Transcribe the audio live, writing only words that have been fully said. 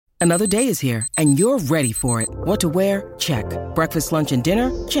Another day is here, and you're ready for it. What to wear? Check. Breakfast, lunch, and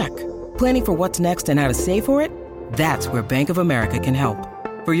dinner? Check. Planning for what's next and how to save for it? That's where Bank of America can help.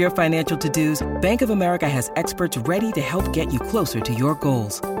 For your financial to-dos, Bank of America has experts ready to help get you closer to your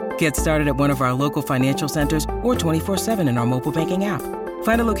goals. Get started at one of our local financial centers or 24/7 in our mobile banking app.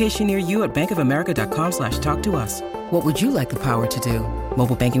 Find a location near you at bankofamerica.com/talktous. What would you like the power to do?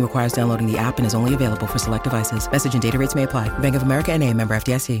 Mobile banking requires downloading the app and is only available for select devices. Message and data rates may apply. Bank of America N.A., member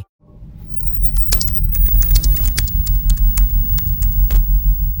FDIC.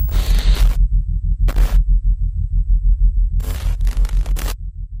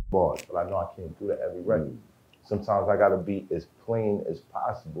 Bars, but I know I can't do that every record. Sometimes I gotta be as plain as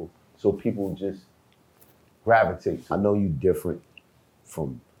possible so people just gravitate to it. I know you different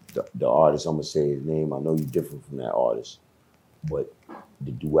from the artist. I'm gonna say his name. I know you different from that artist, but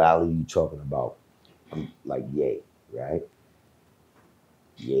the duality you talking about, I'm like Ye, right?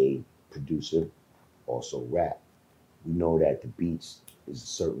 Ye, producer, also rap. We know that the beats is a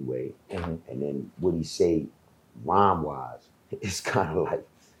certain way, and then what he say, rhyme-wise, it's kind of like,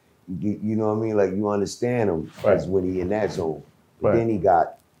 you know what I mean? Like you understand him because when he in that zone. But then he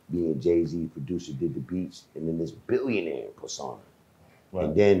got being Jay-Z, producer, did the beats, and then this billionaire persona.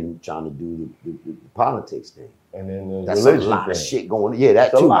 And then trying to do the politics thing. And then that's a lot of shit going on. Yeah,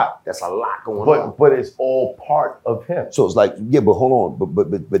 that too. That's a lot going on. But it's all part of him. So it's like, yeah, but hold on.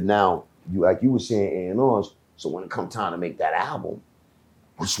 But now, you like you were saying A&Rs, so when it comes time to make that album,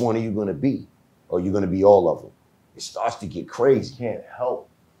 which one are you gonna be? Or are you gonna be all of them? It starts to get crazy. You can't help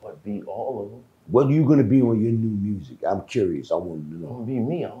but be all of them. What are you gonna be on your new music? I'm curious. I want to know. I'm gonna be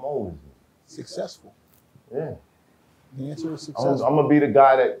me. I'm always successful. Yeah. The answer is successful. I'm gonna be the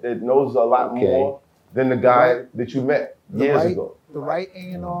guy that knows a lot more than the guy that you met years ago. The right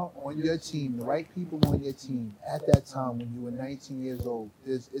A&R on your team, the right people on your team at that time when you were 19 years old,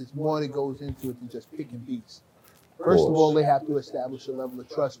 there's more that goes into it than just picking beats. First of all, they have to establish a level of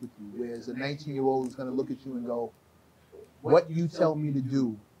trust with you, whereas a 19-year-old is gonna look at you and go, what you tell me to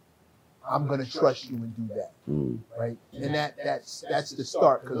do, I'm gonna trust you and do that, right? And that's the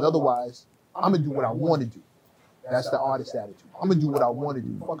start, because otherwise, I'm gonna do what I want to do. That's the artist attitude. I'm gonna do what I want to do.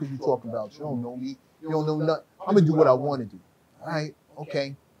 What the fuck are you talking about? You don't know me. You don't know nothing. I'm gonna do what I want to do. All right,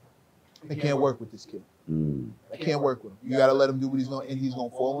 okay. I can't work with this kid. I can't work with him. You gotta let him do what he's gonna, and he's gonna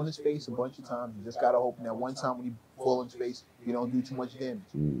fall on his face a bunch of times. You just gotta hope that one time when he fall on his face, you don't do too much damage.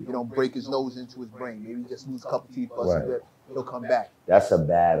 You don't break his nose into his brain. Maybe just lose a couple teeth, bust a bit. He'll come back. That's a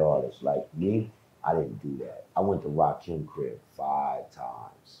bad artist. Like me, I didn't do that. I went to Rakim crib 5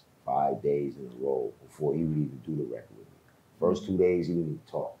 times, 5 days in a row before he would even do the record with me. First 2 days, he didn't even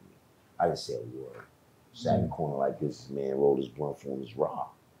talk to me. I didn't say a word. Sat in the corner like this, man, rolled his blunt for him, his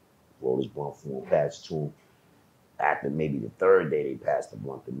rock. Rolled his blunt for him, passed to him. After maybe the 3rd day, they passed the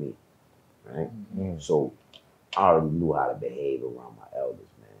blunt to me, right? So I already knew how to behave around my elders,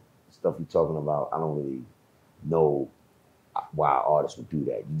 man. The stuff you're talking about, I don't really know why artists would do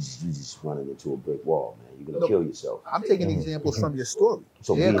that. You just running into a brick wall, man. You're gonna kill yourself. I'm taking examples from your story.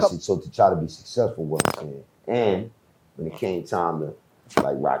 So so to try to be successful, what I'm saying. And when it came time to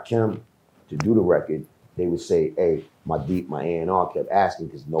like Rakim to do the record, they would say, hey, my A&R kept asking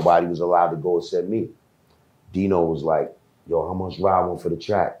because nobody was allowed to go except me. Dino was like, yo, how much Rod want for the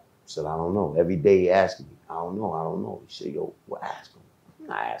track? I said, I don't know. Every day he asking me, I don't know. He said, yo, well, ask him. I'm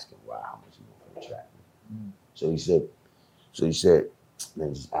not asking Rod how much he want for the track. So he said,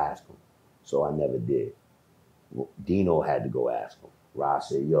 man, just ask him. So I never did. Dino had to go ask him. Rod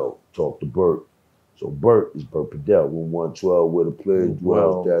said, yo, talk to Bert. So Bert is Bert Padell, room 112, where the players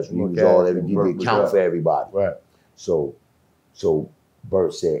dwell. That's where he was all everything. They count for everybody. Right. So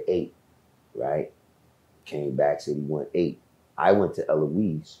Bert said 8, right? Came back, said he went 8. I went to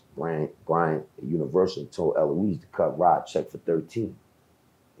Eloise, Bryant at Universal, told Eloise to cut Rod check for 13. You know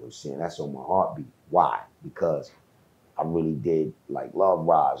what I'm saying? That's on my heartbeat. Why? Because I really did like love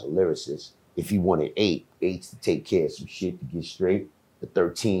Rod as a lyricist. If he wanted 8's to take care of some shit to get straight. The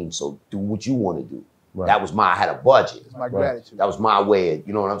 13, so do what you want to do. Right. That was I had a budget. It's my gratitude. That was my way of,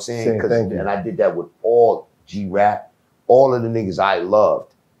 you know what I'm saying? And I did that with all G-Rap, all of the niggas I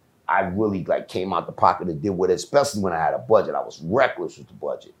loved. I really like came out the pocket and did with it, especially when I had a budget. I was reckless with the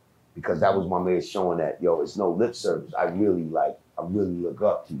budget because that was my man showing that, yo, it's no lip service. I really look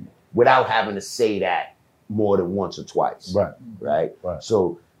up to you without having to say that more than once or twice. Right.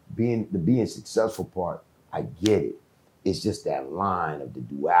 So the being successful part, I get it. It's just that line of the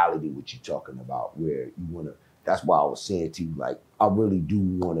duality what you're talking about where you want to, that's why I was saying to you, like, I really do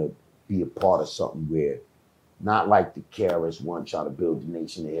want to be a part of something where, not like the KRS-One try to build the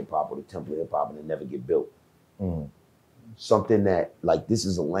nation of hip hop or the temple of hip hop and it never get built. something that, like, this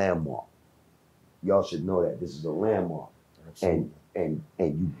is a landmark. Y'all should know that this is a landmark. Absolutely. And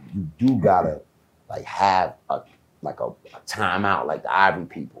you do gotta like have a timeout, like the Ivory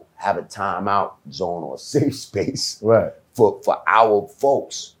people have a timeout zone or a safe space Right. for our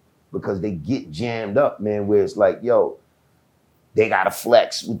folks, because they get jammed up, man, where it's like, yo, they gotta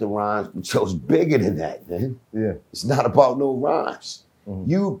flex with the rhymes, but yo, it's bigger than that, man. Yeah. It's not about no rhymes. Mhm.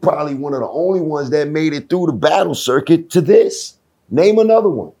 You probably one of the only ones that made it through the battle circuit to this. Name another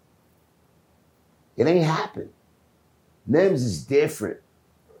one. It ain't happened. Nems is different.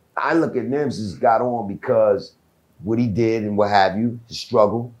 I look at Nems as got on because what he did and what have you, his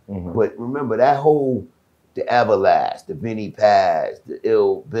struggle. Mhm. But remember that whole, the Everlast, the Vinny Paz, the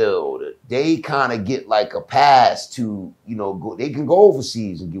Ill Bill, they kind of get like a pass to, you know, they can go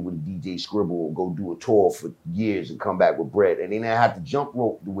overseas and get with a DJ Scribble or go do a tour for years and come back with bread. And they didn't have to jump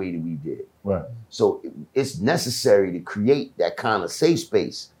rope the way that we did. Right. So it's necessary to create that kind of safe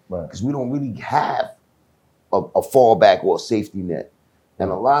space, Right. because we don't really have a fallback or a safety net.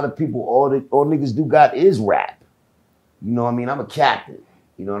 And a lot of people, all niggas do got is rap. You know what I mean? I'm a captain.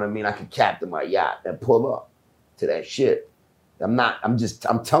 You know what I mean? I can captain my yacht and pull up to that shit. I'm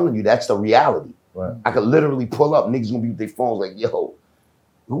telling you, that's the reality. Right. I could literally pull up, niggas gonna be with their phones like, yo,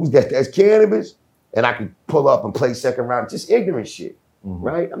 who's that? That's Canibus? And I could pull up and play second round, just ignorant shit,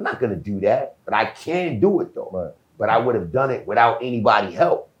 right? I'm not gonna do that, but I can do it though. Right. But I would have done it without anybody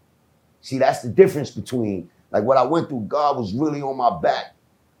help. See, that's the difference between, like, what I went through, God was really on my back.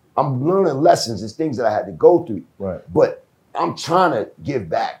 I'm learning lessons. It's things that I had to go through. Right. But I'm trying to give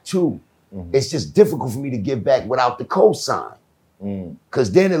back too. It's just difficult for me to give back without the cosign.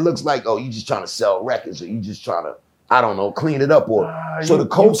 Because then it looks like, oh, you just trying to sell records, or you just trying to, I don't know, clean it up. Or so the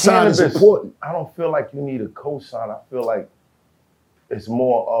cosign is important. I don't feel like you need a cosign. I feel like it's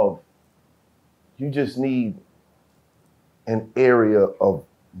more of, you just need an area of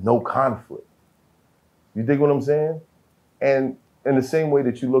no conflict. You dig what I'm saying? And in the same way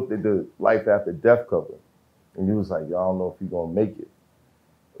that you looked at the Life After Death cover, and you was like, yo, I don't know if you're gonna make it.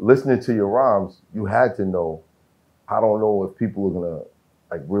 Listening to your rhymes, you had to know, I don't know if people are gonna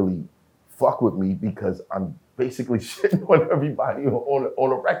like really fuck with me, because I'm basically shitting on everybody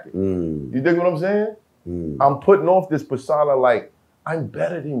on a record. You dig what I'm saying? I'm putting off this persona like, I'm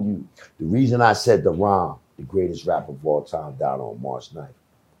better than you. The reason I said the rhyme, the greatest rapper of all time, died on March 9th,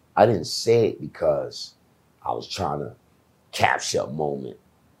 I didn't say it because I was trying to capture a moment.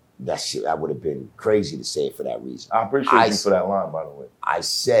 That would have been crazy to say it for that reason. I appreciate you for that line, by the way. I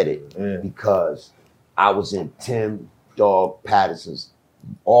said it because I was in Tim Dog Patterson's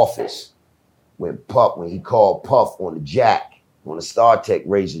office when he called Puff on the jack, on the StarTech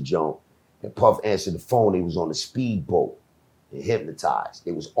Razor Joint, and Puff answered the phone. He was on the speedboat and hypnotized.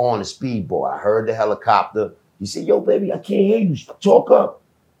 It was on the speedboat. I heard the helicopter. He said, yo, baby, I can't hear you. Talk up.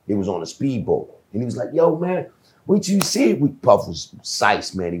 It was on the speedboat. And he was like, yo, man, wait till you see it. Puff was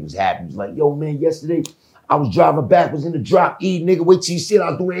sice, man. He was happy. He was like, yo, man, yesterday I was driving back, was in the drop E, nigga, wait till you see it. I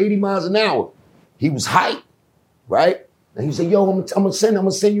was doing 80 miles an hour. He was hyped, right? And he said, yo, I'm gonna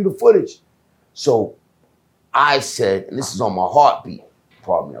send you the footage. So I said, and this is on my heartbeat.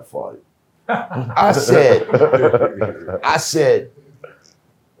 Pardon me, I farted. I said,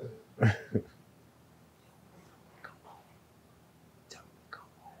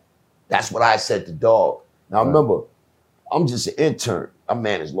 that's what I said to Dog. Now remember, I'm just an intern. I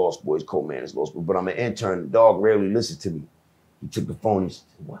manage Lost Boys, co-manage Lost Boys, but I'm an intern. The Dog rarely listened to me. He took the phone, he said,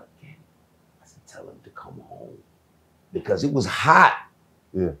 what again? I said, tell him to come home. Because it was hot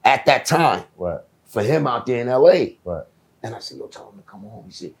at that time for him out there in LA. Right. And I said, yo, tell him to come home.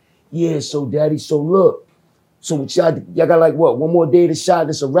 He said, yeah, so daddy, so look. So y'all got like what, one more day to shot,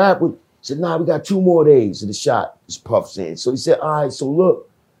 this a wrap? He said, nah, we got 2 more days of the shot, this Puff saying. So he said, all right, so look.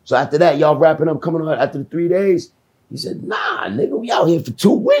 So after that, y'all wrapping up, coming on after the 3 days? He said, nah, nigga, we out here for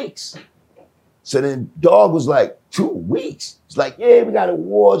 2 weeks. So then Dog was like, 2 weeks? It's like, yeah, we got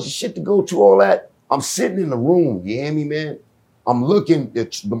awards and shit to go to, all that. I'm sitting in the room, you hear me, man? I'm looking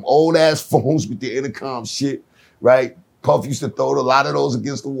at them old ass phones with the intercom shit, right? Puff used to throw a lot of those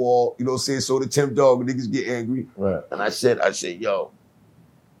against the wall, you know what I'm saying? So the Tim Dog niggas get angry. Right. And I said, yo.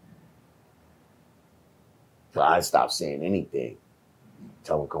 So I stopped saying anything.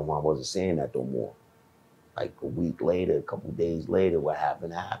 Tell him, come on, I wasn't saying that no more. Like a week later, a couple days later, what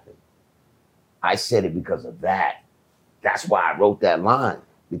happened happened. I said it because of that. That's why I wrote that line,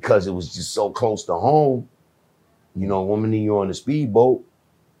 because it was just so close to home. You know, woman, you're on the speedboat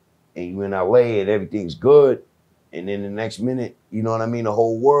and you in LA and everything's good. And then the next minute, you know what I mean? The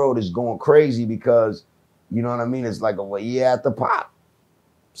whole world is going crazy because, you know what I mean? It's like a year after pop.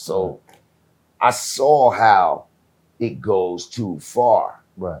 So I saw how it goes too far.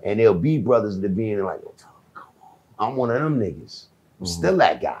 Right. And there'll be brothers that be in like, oh, come on. I'm one of them niggas. I'm still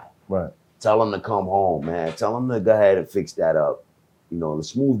that guy. Right. Tell them to come home, man. Tell them to go ahead and fix that up. You know, to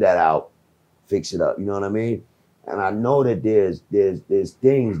smooth that out, fix it up. You know what I mean? And I know that there's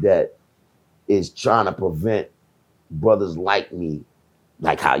things that is trying to prevent brothers like me,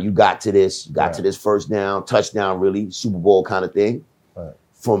 like how you got to this, to this first down, touchdown, really, Super Bowl kind of thing,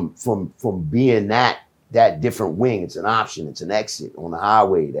 from being that different wing. It's an option, it's an exit on the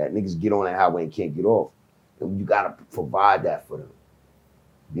highway that niggas get on that highway and can't get off. And you gotta provide that for them.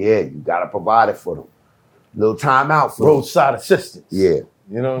 Yeah, you gotta provide it for them. Little timeout for roadside assistance. Yeah.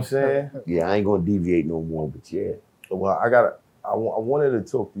 You know what I'm saying? Yeah, I ain't gonna deviate no more, but yeah. Well, I wanted to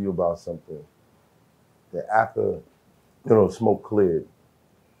talk to you about something that after, smoke cleared,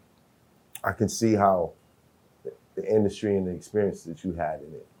 I can see how the industry and the experience that you had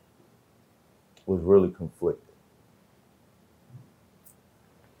in it was really conflicted.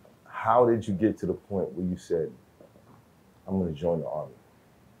 How did you get to the point where you said, I'm gonna join the Army?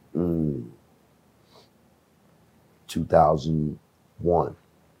 2001.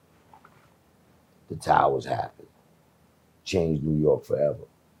 The towers happened. Changed New York forever.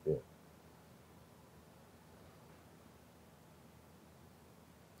 Yeah.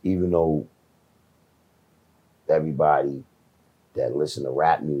 Even though everybody that listened to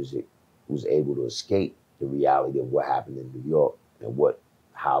rap music was able to escape the reality of what happened in New York and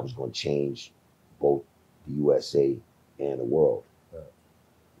how it was going to change both the USA and the world,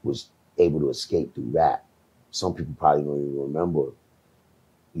 was able to escape through rap. Some people probably don't even remember,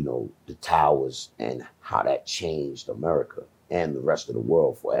 the towers and how that changed America and the rest of the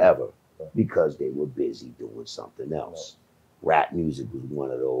world forever because they were busy doing something else. Rap music was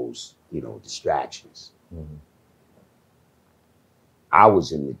one of those, distractions. Mm-hmm. I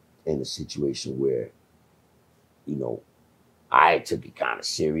was in a situation where, I took it kind of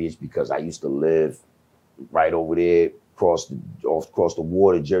serious because I used to live right over there across the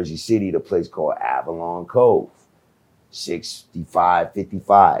water, Jersey City, the place called Avalon Cove.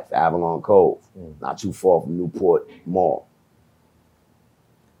 6555 Avalon Cove, not too far from Newport Mall.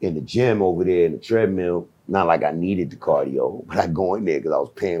 In the gym over there, in the treadmill, not like I needed the cardio, but I go in there because I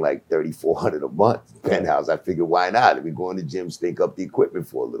was paying like $3,400 a month. Penthouse, I figured, why not? Let me go in the gym, stink up the equipment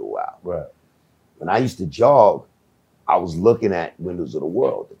for a little while. Right. When I used to jog, I was looking at windows of the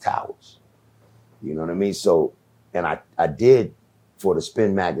world, the towers. You know what I mean? So, and I did, for the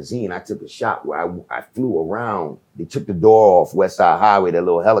Spin magazine, I took a shot where I flew around. They took the door off West Side Highway, that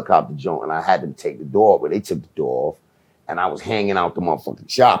little helicopter joint, and I had them take the door off, but they took the door off, and I was hanging out the motherfucking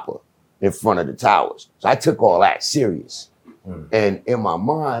chopper in front of the towers. So I took all that serious. And in my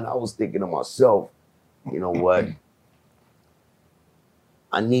mind, I was thinking to myself, you know what?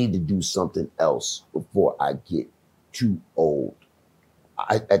 I need to do something else before I get too old.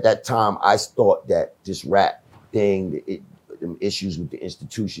 At that time, I thought that this rap thing, the issues with the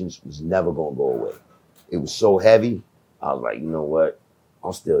institutions was never gonna go away. It was so heavy. I was like, you know what?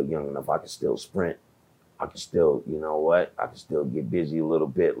 I'm still young enough. I can still sprint. I can still, I can still get busy a little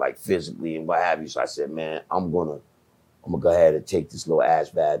bit, like physically and what have you. So I said, man, I'm gonna go ahead and take this little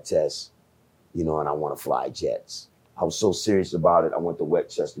ASVAB test, and I want to fly jets. I was so serious about it. I went to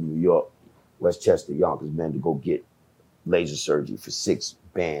Westchester, New York, Yonkers, man, to go get laser surgery for 6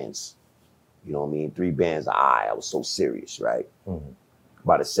 bands. 3 bands of eye. I was so serious, right? Mm-hmm.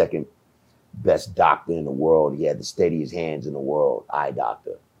 By the second best doctor in the world. He had the steadiest hands in the world, eye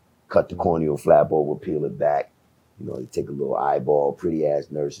doctor. Cut the corneal flap over, peel it back. They take a little eyeball, pretty ass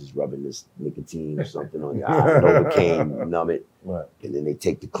nurses rubbing this nicotine or something on your eye, Novocaine, numb it. Right. And then they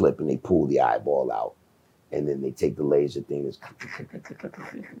take the clip and they pull the eyeball out. And then they take the laser thing and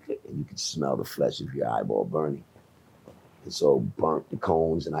you can smell the flesh of your eyeball burning. And so burnt the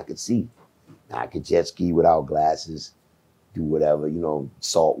cones and I could see. I could jet ski without glasses, do whatever,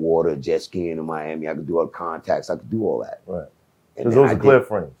 salt water, jet skiing in Miami. I could do all the contacts. I could do all that. Right. And Because those are clear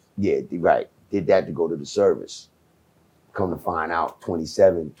frames. Yeah, right. Did that to go to the service. Come to find out,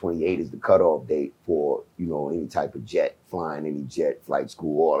 27, 28 is the cutoff date for, any type of jet, flying any jet, flight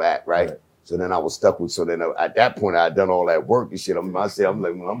school, all that, right? So then I was stuck with, at that point, I had done all that work and shit. I'm like,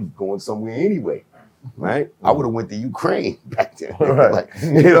 well, I'm going somewhere anyway, right? I would have went to Ukraine back then. Right.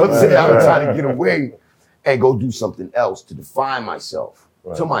 You know what I'm saying? I was trying to get away and go do something else to define myself,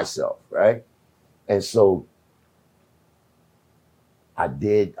 to myself, right? And so I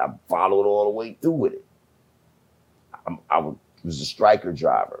followed all the way through with it. I was a striker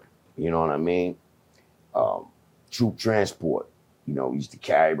driver, you know what I mean? Troop transport, we used to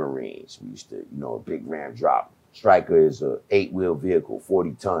carry Marines. We used to, a big Ram drop. Striker is a 8-wheel vehicle,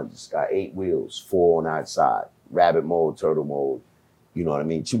 40 tons. It's got 8 wheels, 4 on either side. rabbit mode, turtle mode. You know what I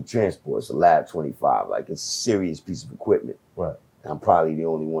mean? Troop transport, it's a Lab 25. Like, it's a serious piece of equipment. Right. I'm probably the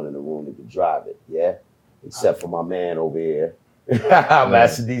only one in the room that can drive it, yeah? Except for my man over here,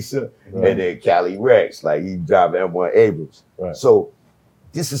 Master Disa, and then Cali Rex. Like, he drive M1 Abrams. Right. So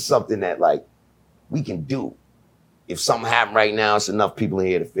this is something that, like, we can do. If something happened right now, it's enough people in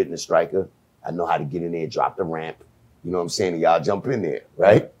here to fit in the striker. I know how to get in there, drop the ramp. You know what I'm saying? And y'all jump in there,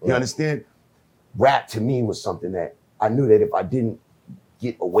 right? You understand? Rap to me was something that I knew that if I didn't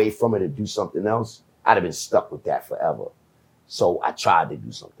get away from it and do something else, I'd have been stuck with that forever. So I tried to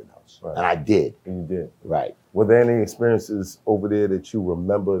do something else, and I did. And you did. Right. Were there any experiences over there that you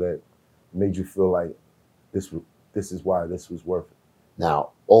remember that made you feel like this is why this was worth it?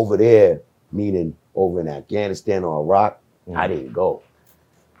 Now, over there, meaning over in Afghanistan or Iraq, I didn't go.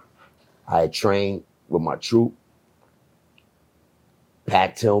 I had trained with my troop.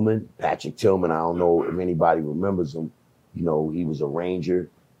 Patrick Tillman, I don't know if anybody remembers him. You know, he was a Ranger.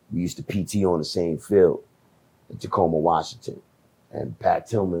 We used to PT on the same field in Tacoma, Washington. And Pat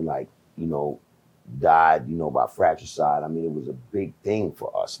Tillman, like, you know, died, you know, by fratricide. I mean, it was a big thing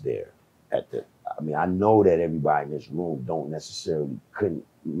for us there. I know that everybody in this room couldn't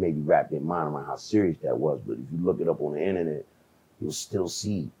maybe wrap their mind around how serious that was. But if you look it up on the internet, you'll still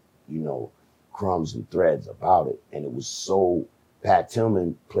see, you know, crumbs and threads about it. And it was so, Pat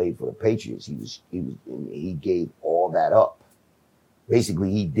Tillman played for the Patriots. He gave all that up.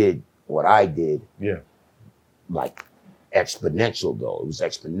 Basically, he did what I did. Yeah. Like exponential though. It was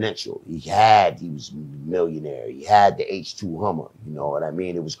exponential. He was a millionaire. He had the H2 Hummer. You know what I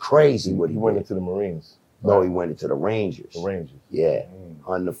mean? It was crazy what he went did. into the Marines. No, he went into the Rangers. The Rangers. Yeah.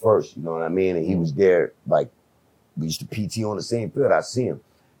 On the first, you know what I mean? And he was there, like, we used to PT on the same field. I see him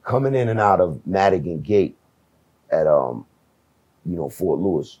coming in and out of Madigan Gate at Fort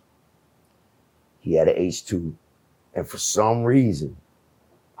Lewis. He had an H2. And for some reason,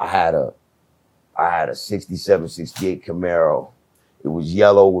 I had a 67, 68 Camaro. It was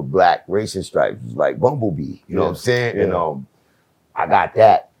yellow with black racing stripes. It was like Bumblebee, you know what I'm saying? Yeah. And I got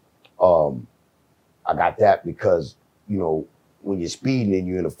that. I got that because, you know, when you're speeding and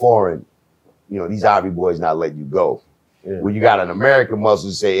you're in a foreign, you know, these Ivory boys not letting you go. Yeah. When you got an American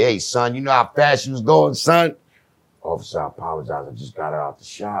muscle say, hey, son, you know how fast you was going, son? Officer, I apologize. I just got out the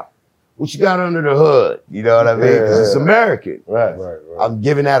shop. What you got under the hood? You know what I mean? Because it's American. Right. I'm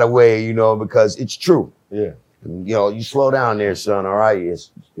giving that away, you know, because it's true. Yeah. You know, you slow down there, son, all right?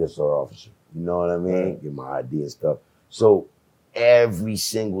 Yes, sir, officer. You know what I mean? Right. Get my ID and stuff. So every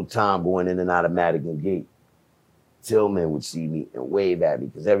single time going in and out of Madigan Gate, Tillman would see me and wave at me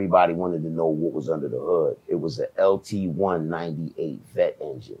because everybody wanted to know what was under the hood. It was a LT-198 vet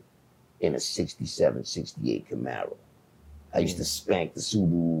engine in a 67, 68 Camaro. I used to spank the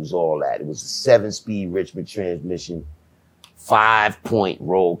Subarus, all that. It was a 7-speed Richmond transmission, 5-point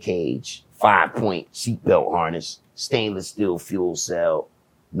roll cage, 5-point seatbelt harness, stainless steel fuel cell,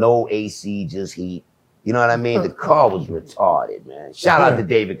 no AC, just heat. You know what I mean? The car was retarded, man. Shout out to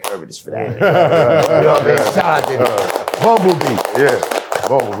David Curtis for that. You know what I mean? Shout out to Bumblebee. Yeah,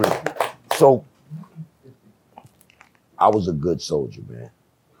 Bumblebee. So, I was a good soldier, man.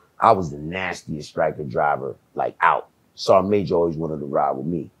 I was the nastiest striker driver, like out. Sergeant Major always wanted to ride with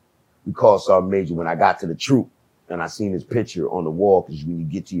me. We called Sergeant Major when I got to the troop and I seen his picture on the wall because when you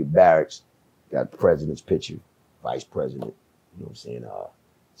get to your barracks, got the president's picture, vice president, you know what I'm saying,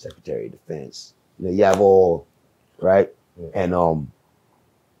 Secretary of Defense. You know, you have all, right? Yeah. And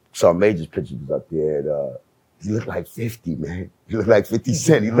Sergeant Major's picture was up there and he looked like 50, man. He looked like 50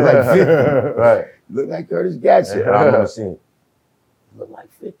 Cent. He looked like 50. Right. He looked like Curtis Gatson. I remember saying, he looked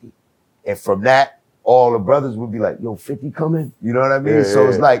like 50. And from that, all the brothers would be like, yo, 50 coming? You know what I mean? Yeah, so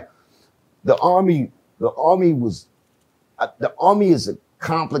it's like the army is a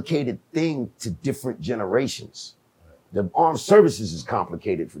complicated thing to different generations. The armed services is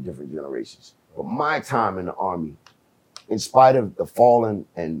complicated for different generations. But my time in the army, in spite of the fallen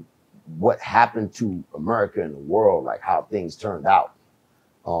and what happened to America and the world, like how things turned out,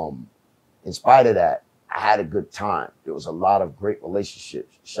 in spite of that, I had a good time. There was a lot of great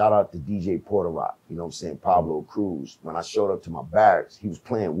relationships. Shout out to DJ Porter Rock, you know what I'm saying, Pablo Cruz. When I showed up to my barracks, he was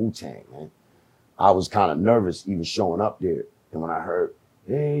playing Wu-Tang, man. I was kind of nervous even showing up there. And when I heard,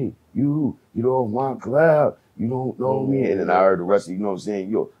 hey, you don't want cloud, you don't know me. And then I heard the rest of, you know what I'm saying,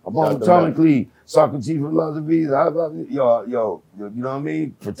 yo, I'm on atomically, Socrates from Lazavis, yo, you know what I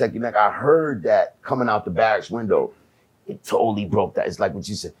mean? Protect your neck. I heard that coming out the barracks window. It totally broke that. It's like what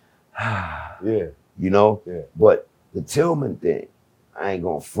you said, yeah. You know? Yeah. But the Tillman thing, I ain't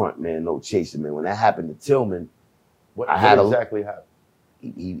gonna front, man, no chasing, man. When that happened to Tillman, what exactly happened?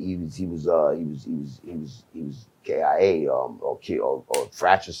 he was KIA or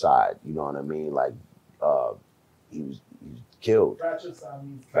fratricide. You know what I mean? Like he was killed. Fratricide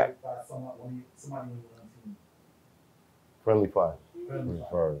means killed by somebody when you're on the team. Friendly fire. Friendly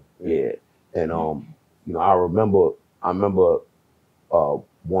fire. Yeah, and you know, I remember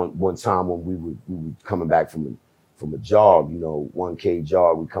one time when we were coming back from a jog, you know, 1K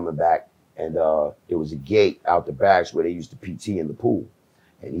jog, we coming back, and there was a gate out the backs where they used to PT in the pool,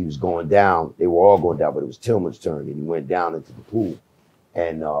 and he was going down. They were all going down, but it was Tillman's turn, and he went down into the pool,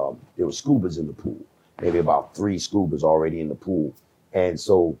 and there were scubas in the pool, maybe about 3 scubas already in the pool, and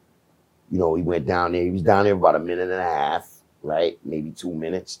so, you know, he went down there. He was down there about 1.5 minutes, right? Maybe 2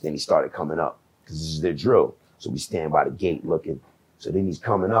 minutes. Then he started coming up because this is their drill. So we stand by the gate looking. So then he's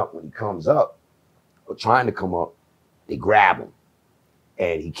coming up. When he comes up, or trying to come up, they grab him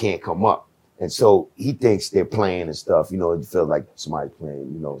and he can't come up. And so he thinks they're playing and stuff. You know, it feels like somebody's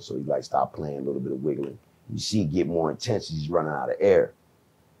playing, you know, so he like stop playing, a little bit of wiggling. You see it get more intense. He's running out of air.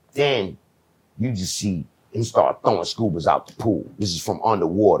 Then you just see he start throwing scubas out the pool. This is from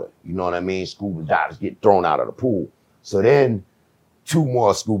underwater. You know what I mean? Scuba divers get thrown out of the pool. So then 2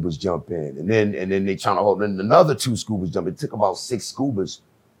 more scubas jump in, and then they trying to hold. Then another 2 scubas jump in. It took about 6 scubas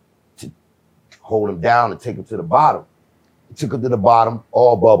to hold him down and take him to the bottom. They took him to the bottom,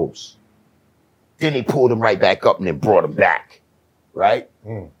 all bubbles. Then they pulled him right back up and then brought him back, right?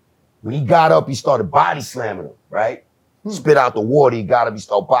 When he got up, he started body slamming him, right? Spit out the water, he got up, he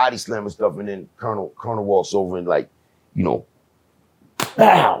started body slamming stuff, and then Colonel walks over and like, you know,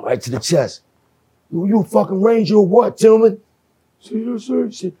 bam, right to the chest. You fucking Ranger or what, Tillman? I said, yes, sir.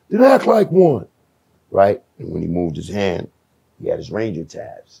 He said, then act like one, right? And when he moved his hand, he had his Ranger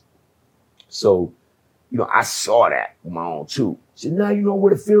tabs. So, you know, I saw that on my own too. He said, now you know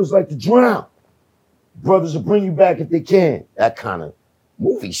what it feels like to drown. Brothers will bring you back if they can. That kind of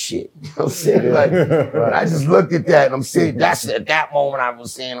movie shit. You know what I'm saying? Like, I just looked at that and I'm saying, that's at that moment I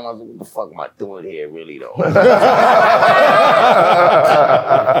was saying, I was like, what the fuck am I doing here, really, though?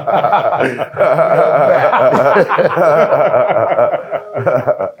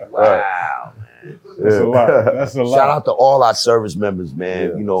 Wow, man. That's a lot. That's a lot. Shout out to all our service members,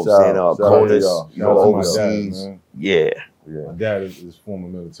 man. Yeah. You know what I'm saying? Conus, you know, overseas. Yeah. Yeah. My dad is former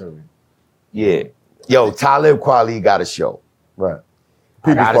military. Yeah. Yo, Talib Kweli got a show. Right.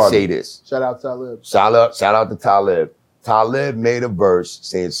 I gotta say this. Shout out Talib. Shout out to Talib. Talib made a verse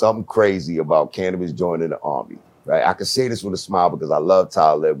saying something crazy about Canibus joining the army. Right? I can say this with a smile because I love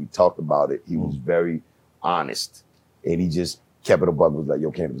Talib. We talked about it. He was very honest. And he just kept it a buck, was like,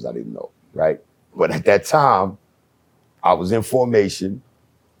 yo, Canibus, I didn't know. Right? But at that time, I was in formation.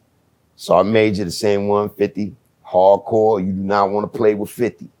 So I Major, the same 150. Hardcore. You do not want to play with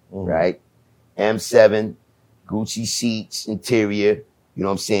 50. Right? M7, Gucci seats, interior. You know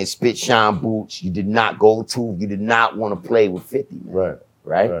what I'm saying? Spit shine boots. You did not go to, you did not want to play with 50, man.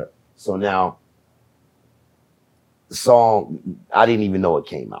 Right? So now, the song, I didn't even know it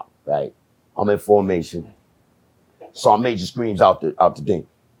came out, right? I'm in formation. So Major screams out the thing.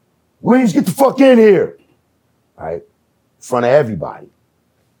 Williams, get the fuck in here. Right? In front of everybody.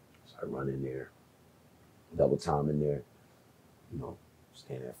 So I run in there. Double time in there. You know,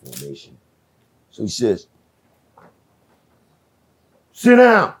 stand at formation. So he says, sit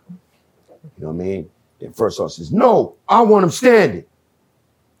down. You know what I mean? Then first officer says, no, I want him standing.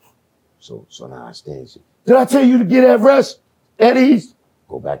 So now I stand. Say, did I tell you to get at rest? At ease?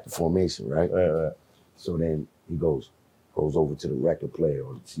 Go back to formation, right? So then he goes over to the record player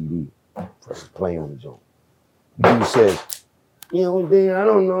or the CD, presses play on the joint. The dude says, you know, then I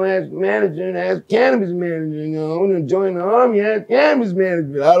don't know, ask manager, ask Canibus manager, you know, I'm gonna join the army, ask Canibus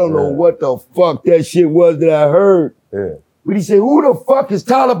manager. I don't know what the fuck that shit was that I heard. But he said, who the fuck is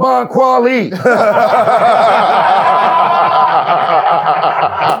Taliban Kweli?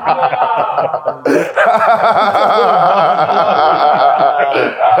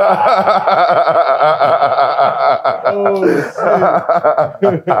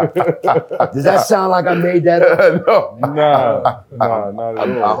 Does that sound like I made that up? Nah, not at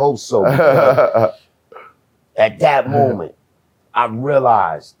all. I hope so. At that moment, I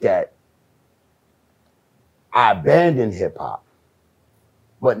realized that I abandoned hip hop,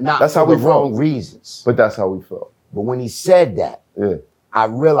 but not for the wrong reasons. But that's how we felt. But when he said that, I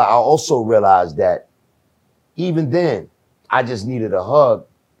also realized that even then, I just needed a hug,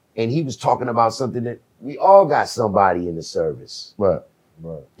 and he was talking about something that we all got somebody in the service.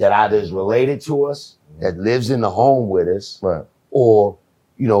 That either is related to us, that lives in the home with us, or,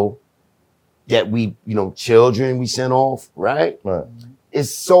 you know, that we, you know, children we sent off, right? It's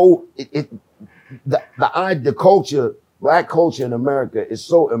so, the culture black culture in America is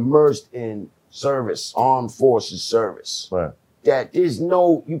so immersed in service, armed forces service, Right. that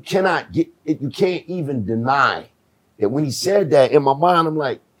you cannot get it, you can't even deny that when he said that, in my mind, I'm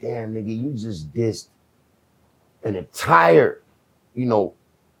like, damn, nigga, you just dissed an entire,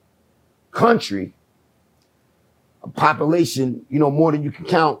 country, a population, more than you can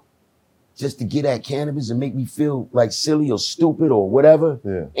count, just to get at Canibus and make me feel like silly or stupid or whatever.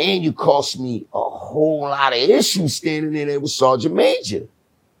 Yeah. And you cost me a whole lot of issues standing in there with Sergeant Major.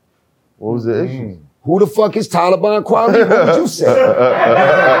 What was the issue? Who the fuck is Taliban Kweli? What would you say? What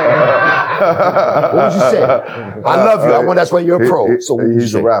would you say? I love you. I want that's why you're a pro. So what would you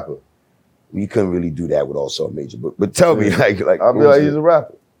He's say? a rapper. You couldn't really do that with Sergeant Major, but tell me, like I'll be like, he's a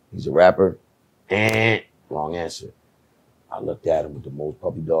rapper. He's a rapper. And wrong answer. I looked at him with the most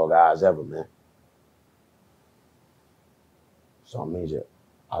puppy dog eyes ever, man. Sergeant Major,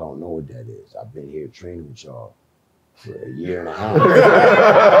 I don't know what that is. I've been here training with y'all for a year and a half.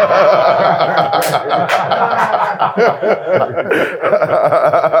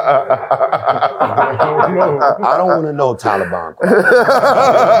 I don't want to know Taliban. I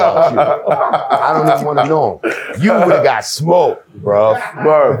don't even want to know him. You would have got smoked, bro.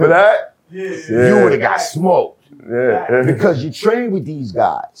 Bro, for that? You would have got smoked. Yeah. Because you train with these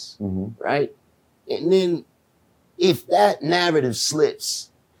guys, Mhm. right? And then if that narrative slips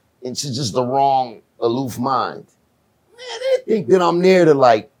into just the wrong, aloof mind, man, they think that I'm there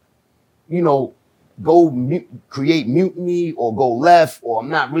to go create mutiny or go left, or I'm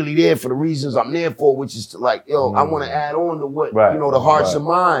not really there for the reasons I'm there for, which is to I want to add on to what, Right. the hearts Right. and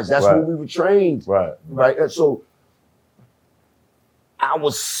minds. That's Right. what we were trained. Right. Right. And so I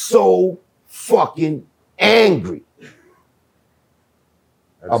was so fucking angry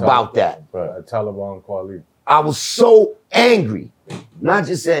about that. Right. A Taliban Kweli. I was so angry, not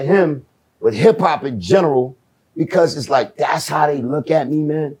just at him, but hip hop in general, because it's like, that's how they look at me,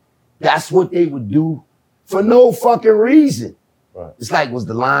 man. That's what they would do for no fucking reason. Right. It's like, was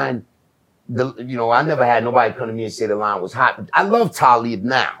the line, I never had nobody come to me and say the line was hot. But I love Talib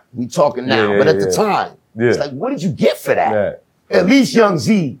now. We talking now. Yeah, but at yeah. the time, Yeah. it's like, what did you get for that? Yeah. At least Young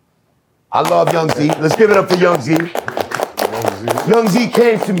Z. I love Young Z. Let's give it up for Young Z. Young Z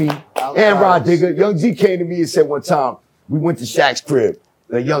came to me, and Rod Digger. Young Z came to me and said one time, we went to Shaq's crib.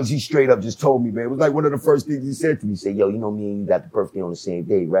 And Young Z straight up just told me, man, it was like one of the first things he said to me. He said, yo, me and you got the birthday on the same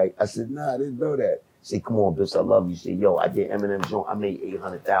day, right? I said, nah, I didn't know that. He said, come on, bitch, I love you. He said, yo, I did Eminem joint. I made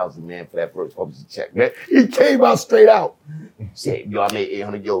 $800,000, man, for that first publicity check, man. He came out straight out. He said, yo, I made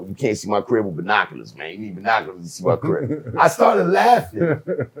 800. Yo, you can't see my crib with binoculars, man. You need binoculars to see my crib. I started laughing.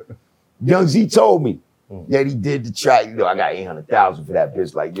 Young Z told me that he did the track. I got 800,000 for that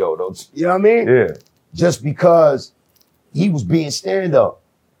bitch. Like, yo, don't, you know what I mean? Yeah. Just because he was being stand up,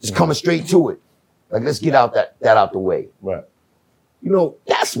 just coming straight to it. Like, let's get out that out the way. Right.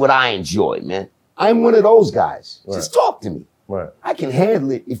 That's what I enjoy, man. I'm one of those guys. Right. Just talk to me. Right. I can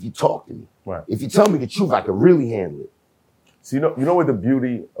handle it if you talk to me. Right. If you tell me the truth, I can really handle it. So you know what the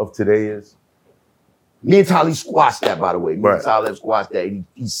beauty of today is? Me and Talib squashed that, by the way. Me Right. and Talib squashed that.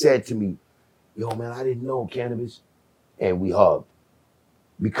 He said to me, yo, man, I didn't know Canibus. And we hugged.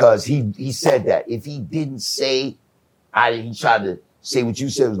 Because he said that. If he didn't say, he tried to say what you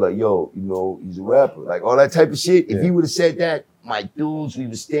said, was like, yo, he's a rapper. Like, all that type of shit. If Yeah. he would have said that, my dudes, we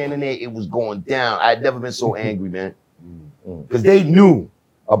were standing there, it was going down. I had never been so angry, man. Because they knew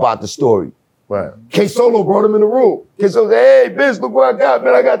about the story. Right. K-Solo brought him in the room. K-Solo said, hey, bitch, look what I got,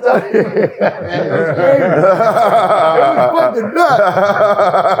 man. I got time. It was crazy. It was fucking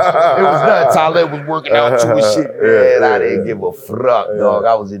nuts. It was nuts. Talib was working out to his shit, man. I didn't give a fuck, dog.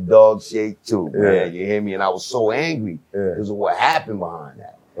 I was in dog shape too, man. You hear me? And I was so angry because of what happened behind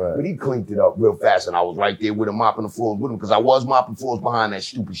that. Right. But he cleaned it up real fast, and I was right there with him, mopping the floors with him, because I was mopping floors behind that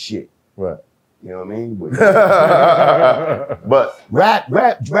stupid shit. Right. You know what I mean? But Rap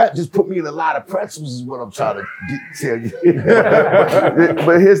just put me in a lot of pretzels is what I'm trying to tell you.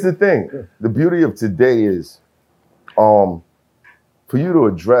 but here's the thing. The beauty of today is for you to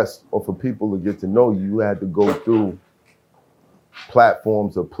address or for people to get to know you, you had to go through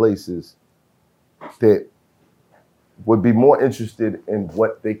platforms or places that would be more interested in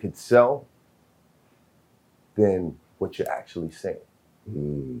what they could sell than what you're actually saying.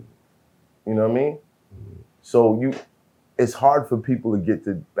 You know what I mean? So it's hard for people to get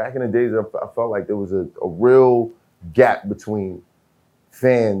to, back in the days, I felt like there was a real gap between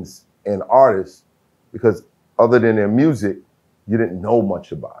fans and artists because other than their music, you didn't know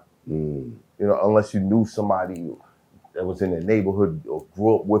much about it. Unless you knew somebody that was in their neighborhood or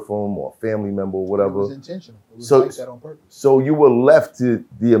grew up with them or a family member or whatever. It was intentional. It was So- like that on purpose. So you were left to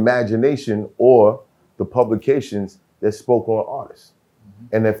the imagination or the publications they're spoken artists.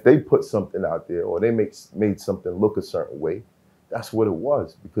 And if they put something out there or they made something look a certain way, that's what it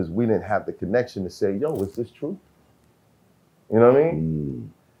was, because we didn't have the connection to say, yo, is this true? You know what I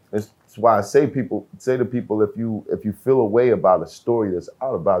mean? That's why I say to people, if you feel a way about a story that's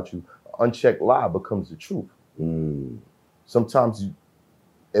out about you, unchecked lie becomes the truth. Sometimes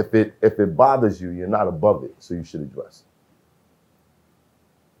if it bothers you, you're not above it, so you should address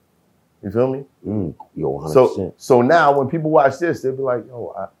it. You feel me? Yo, 100%. So now when people watch this, they'll be like,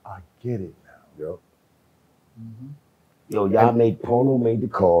 yo, I get it now, yo. Yo, y'all Polo made the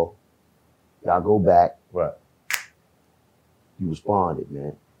call. Y'all go back. Right. You responded,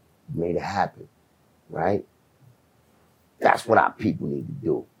 man. You made it happen, right? That's what our people need to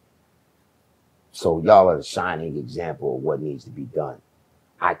do. So y'all are a shining example of what needs to be done.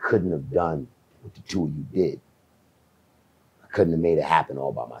 I couldn't have done what the two of you did. I couldn't have made it happen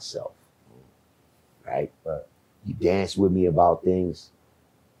all by myself, right? You danced with me about things.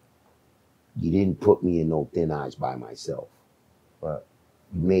 You didn't put me in no thin ice by myself. Right.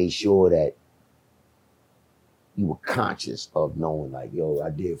 You made sure that you were conscious of knowing, like, yo, I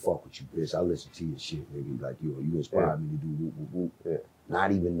did fuck with you, bitch. I listened to your shit, nigga. Like, yo, you inspired me to do whoop, whoop, whoop. Yeah.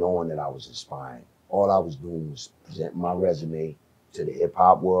 Not even knowing that I was inspiring. All I was doing was presenting my resume to the hip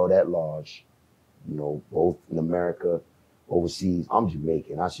hop world at large, you know, both in America, overseas. I'm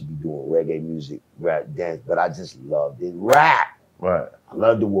Jamaican. I should be doing reggae music, rap, dance, but I just loved it. Rap. Right. I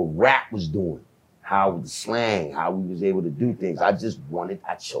loved what rap was doing, how the slang, how we was able to do things. I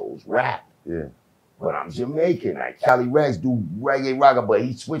chose rap. Yeah. But I'm Jamaican. Like Cali Rex do reggae rocker, but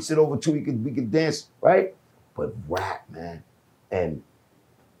he switched it over to we could dance, right? But rap, man. And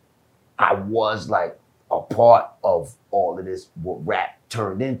I was like a part of all of this, what rap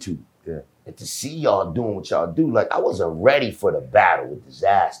turned into. Yeah. And to see y'all doing what y'all do, like I wasn't ready for the battle with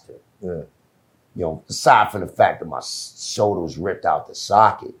Disaster. Yeah. You know, aside from the fact that my shoulder was ripped out the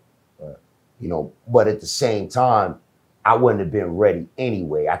socket. Right. You know, but at the same time, I wouldn't have been ready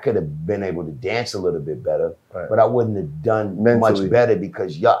anyway. I could have been able to dance a little bit better, right. but I wouldn't have done Mentally. much better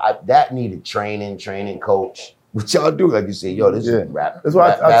because that needed training coach. What y'all do, like you say, yo, this is rap. That's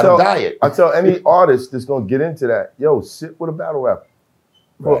why I tell any artist that's gonna get into that, yo, sit with a battle rapper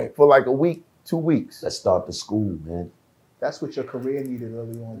for like a week, 2 weeks. Let's start the school, man. That's what your career needed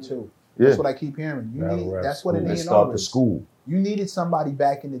early on too. Yeah. That's what I keep hearing. That's what an Let's A&R start the is. school. You needed somebody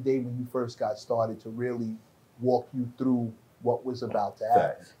back in the day when you first got started to really walk you through what was about to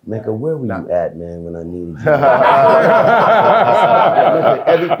happen. Mecca, where were you at, man, when I needed you?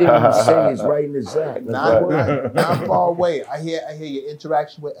 Everything you say is right in the zap. Not far away. I hear your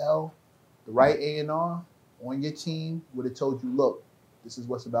interaction with L, the right A&R on your team would have told you, look, this is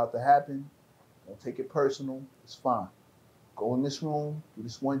what's about to happen. Don't take it personal. It's fine. Go in this room, do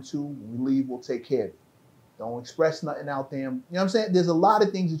this 1, 2. When we leave, we'll take care of it. Don't express nothing out there. You know what I'm saying? There's a lot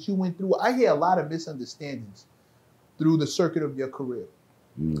of things that you went through. I hear a lot of misunderstandings through the circuit of your career.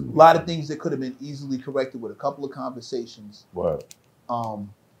 A lot of things that could have been easily corrected with a couple of conversations. What?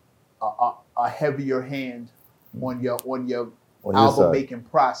 A heavier hand on your On album making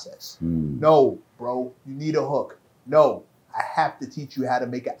process. No, bro, you need a hook. No, I have to teach you how to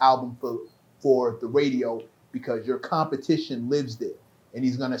make an album for the radio because your competition lives there, and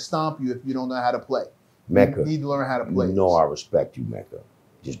he's gonna stomp you if you don't know how to play. Mecca, you need to learn how to play. You know I respect you, Mecca,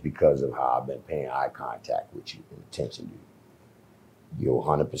 just because of how I've been paying eye contact with you and attention to you. You're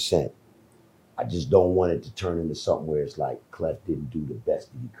 100%. I just don't want it to turn into something where it's like Clef didn't do the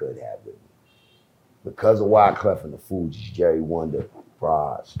best that he could have with me. Because of why Clef and the Fugees, Jerry Wonder,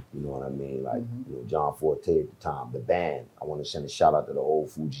 Praz, you know what I mean? Like, you know, John Forte at the time, the band. I want to send a shout out to the whole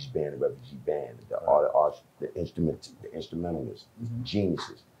Fugees band, the Refugee band, the instrumentalists,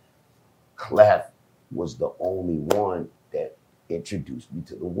 geniuses. Clef was the only one that introduced me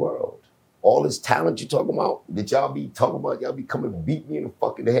to the world. All this talent you're talking about, that y'all be talking about, y'all be coming and beat me in the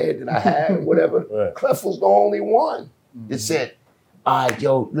fucking head that I had or whatever. Right. Clef was the only one that said, all right,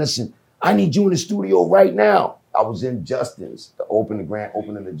 yo, listen, I need you in the studio right now. I was in Justin's, the grand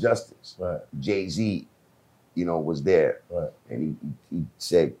opening of Justin's. Right. Jay-Z, you know, was there. Right. And he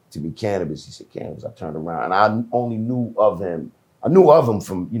said to me, Canibus, he said, Canibus, I turned around. And I only knew of him. I knew of him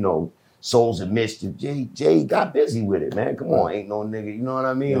from, you know, Souls and Mischief. Jay got busy with it, man. Come on, ain't no nigga, you know what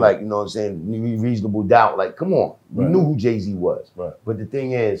I mean? Yeah. Like, you know what I'm saying? Reasonable doubt. Like, come on. You knew who Jay-Z was. Right. But the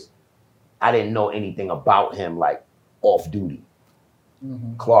thing is, I didn't know anything about him, like, off duty.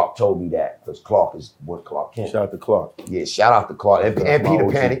 Clark told me that, because Clark is what Clark Kent. Shout out to Clark. Yeah, shout out to Clark. And Peter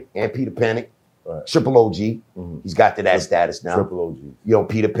OG. Panic. And Peter Panic. Right. Triple OG. He's got to that status now. Triple OG. You know,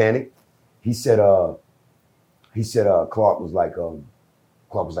 Peter Panic. He said Clark was like,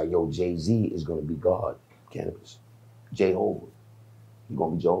 yo, Jay-Z is gonna be God, Canibus. Jehovah. He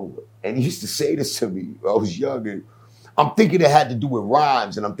gonna be Jehovah. And he used to say this to me when I was young. And I'm thinking it had to do with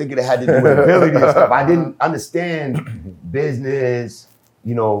rhymes, and I'm thinking it had to do with ability and stuff. I didn't understand business,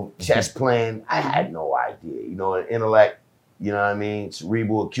 chess playing. I had no idea. Intellect, you know what I mean?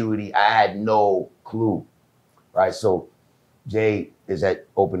 Cerebral acuity. I had no clue. Right? So Jay is at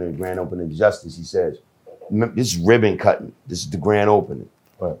grand opening of Justice. He says, this is ribbon cutting. This is the grand opening.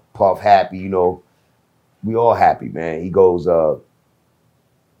 Right. Puff happy, we all happy, man. He goes,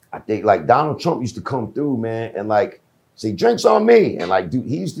 I think like Donald Trump used to come through, man, and like say drinks on me, and like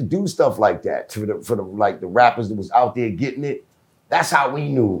he used to do stuff like that for the rappers that was out there getting it. That's how we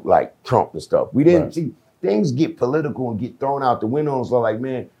knew like Trump and stuff. We didn't see things get political and get thrown out the window. And so like,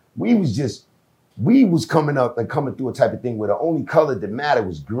 man, we was coming up and coming through a type of thing where the only color that mattered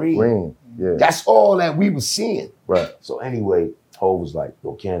was green. Green, yeah. That's all that we was seeing. Right. So anyway, Ho was like,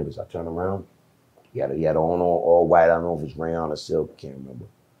 yo, Canibus. I turned around. He had on all white. I don't know if it was rayon or silk. I can't remember.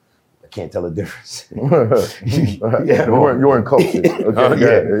 I can't tell the difference. You're in culture.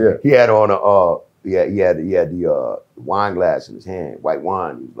 Okay. He had on he had the wine glass in his hand, white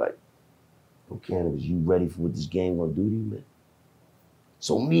wine. He was like, yo, Canibus, you ready for what this game gonna do to you, man?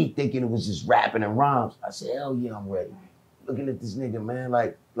 So me thinking it was just rapping and rhymes, I said, hell yeah, I'm ready. Looking at this nigga, man,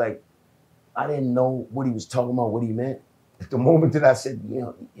 like I didn't know what he was talking about, what he meant. At the moment that I said,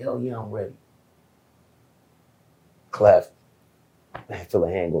 hell yeah, I'm ready. Clef, I feel a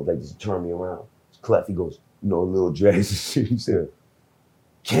hand go like this, turn me around. Clef, he goes, little dreads and shit. He said,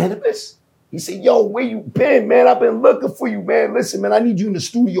 Canibus? He said, yo, where you been, man? I've been looking for you, man. Listen, man, I need you in the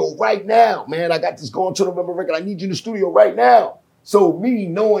studio right now, man. I got this going to November record. I need you in the studio right now. So me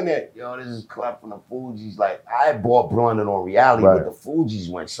knowing that, this is Clef from the Fugees, like I had bought Blondin on reality, but the Fugees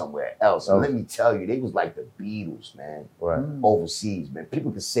went somewhere else. And let me tell you, they was like the Beatles, man. Right. Overseas, man.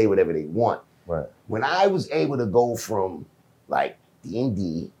 People can say whatever they want. Right. When I was able to go from like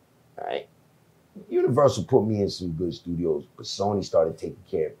D&D, right? Universal put me in some good studios, but Sony started taking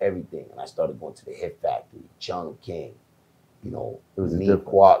care of everything. And I started going to the Hit Factory, Chung King, it was Unique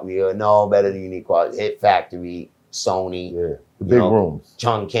Quality, better than Unique Quality, Hit Factory, Sony. Yeah. The big rooms.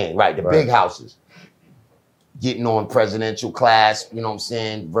 Chung King, right, the big houses. Getting on presidential class,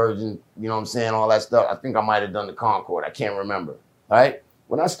 Virgin, all that stuff. I think I might have done the Concorde. I can't remember, right?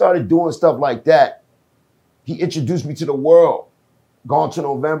 When I started doing stuff like that, he introduced me to the world. Gone to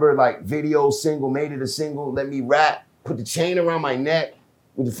November, like video single, made it a single, let me rap, put the chain around my neck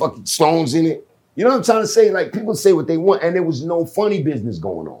with the fucking stones in it. You know what I'm trying to say? Like people say what they want, and there was no funny business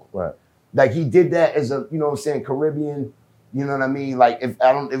going on. Right. Like he did that as a, Caribbean, you know what I mean? Like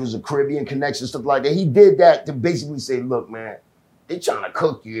it was a Caribbean connection, stuff like that. He did that to basically say, look, man, they trying to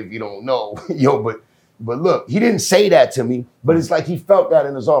cook you if you don't know. But look, he didn't say that to me, but it's like he felt that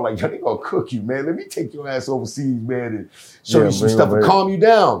in his heart, like, yo, they gonna cook you, man. Let me take your ass overseas, man, and show you some stuff and calm you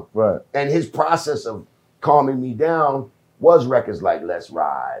down. Right. And his process of calming me down was records like Let's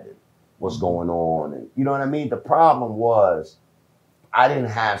Ride and What's Going On. And you know what I mean? The problem was I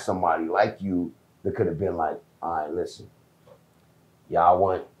didn't have somebody like you that could have been like, all right, listen, y'all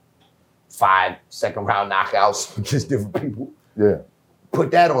want 5 second round knockouts against different people? Yeah.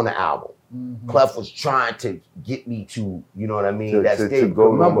 Put that on the album. Mm-hmm. Clef was trying to get me to, you know what I mean? That stage. To go.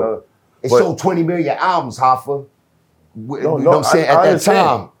 Remember, it sold 20 million albums, Hoffa. You know what I'm saying? At that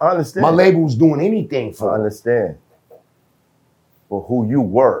time, I understand. My label was doing anything for I understand. But who you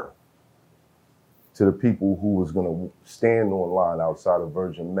were to the people who was going to stand online outside of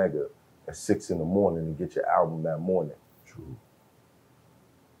Virgin Mega at 6 in the morning and get your album that morning. True.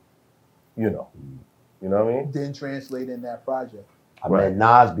 You know what I mean? Didn't translate in that project. I met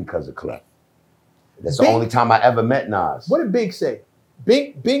Nas because of Clef. That's the only time I ever met Nas. What did Bink say?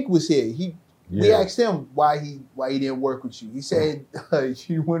 Bink was here. We asked him why he didn't work with you. He said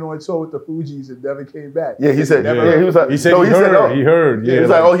you went on tour with the Fugees and never came back. Yeah, he said. Yeah. He was like. He said no, he heard. Yeah, he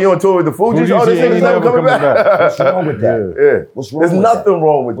was like, he on tour with the Fugees. Oh, this nigga's never coming back. What's wrong with that? Yeah. What's wrong There's with nothing that?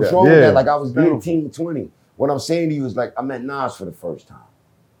 wrong with What's that. wrong with Yeah. that? Like I was 19, 20. What I'm saying to you is like I met Nas for the first time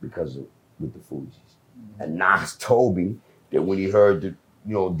because with the Fugees. And Nas told me that when he heard the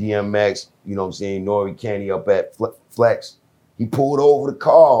DMX, Nori Kenny up at Flex, he pulled over the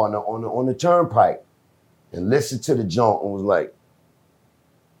car on the turnpike and listened to the joint and was like,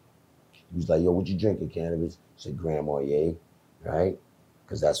 yo, what you drinking, Canibus? I said, Grand Marnier, right?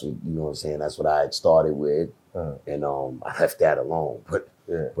 Because that's what, that's what I had started with. And I left that alone. But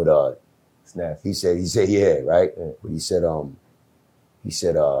it's nasty. he said, yeah, right? Yeah. But he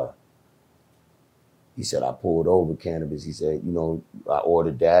said, I pulled over Canibus. He said, I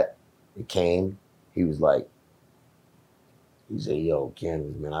ordered that. It came. He said, yo,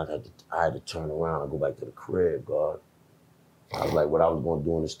 Canibus, man, I had to turn around and go back to the crib, God. I was like, what I was going to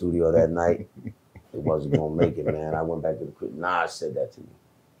do in the studio that night, it wasn't going to make it, man. I went back to the crib. Nas said that to me.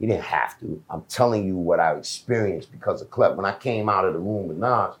 He didn't have to. I'm telling you what I experienced because of Clef. When I came out of the room with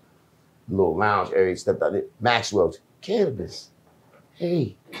Nas, the little lounge area, stepped out there, Maxwell's, Canibus.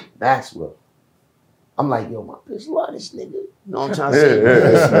 Hey, Maxwell. I'm like, yo, my bitch love this nigga. You know what I'm trying to say?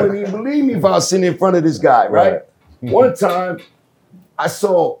 Man, she wouldn't even believe me if I was sitting in front of this guy, right? One time, I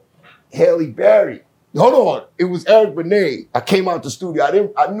saw Halle Berry. Hold on, it was Eric Benet. I came out the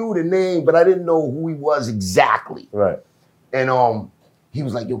studio. I knew the name, but I didn't know who he was exactly. Right. And he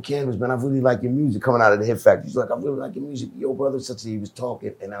was like, yo, Canibus, man, I really like your music coming out of the Hit Factory. He's like, I really like your music. Yo, brother, such he was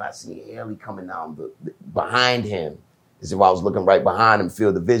talking. And then I see Halle coming down behind him, as if I was looking right behind him,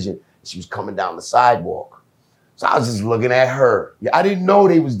 feel the vision. She was coming down the sidewalk. So I was just looking at her. Yeah, I didn't know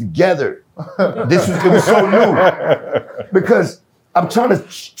they was together. It was so new. Because I'm trying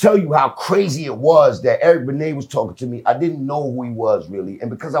to tell you how crazy it was that Eric Benet was talking to me. I didn't know who he was really.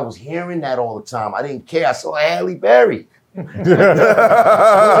 And because I was hearing that all the time, I didn't care. I saw Halle Berry. I wasn't paying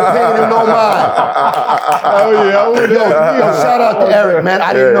him no mind. Oh yeah, yo, shout out to Eric, man.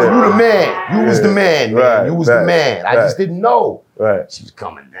 I didn't know you the man. You was the man, man. Right, you was the man. I just didn't know. Right. She was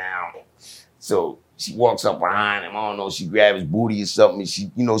coming down. So she walks up behind him. I don't know, she grabbed his booty or something. And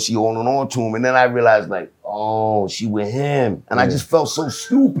she holding on to him. And then I realized, like, oh, she with him. And I just felt so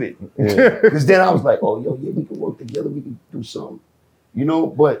stupid. Because then I was like, oh, yo, yeah, we can work together. We can do something. You know,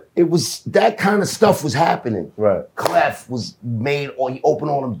 but it was, that kind of stuff was happening. Right. Clef was made, or he opened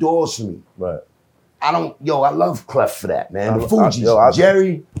all them doors for me. Right. I love Clef for that, man. The Fugees,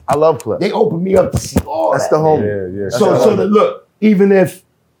 Jerry. I love Clef. They opened me up to see all That's that. the homie. Yeah. So look, even if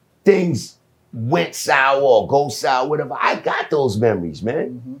things went sour or go sour, whatever, I got those memories, man.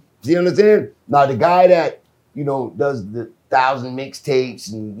 Mm-hmm. Do you understand? Now, the guy that, does the 1,000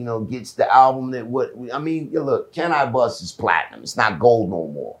 mixtapes and, gets the album look, Canibus is platinum. It's not gold no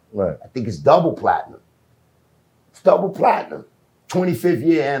more. Right. I think it's double platinum. It's double platinum. 25th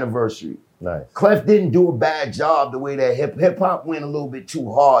year anniversary. Nice. Clef didn't do a bad job the way that hip-hop went a little bit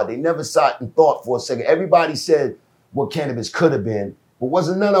too hard. They never sat and thought for a second. Everybody said what Canibus could have been, but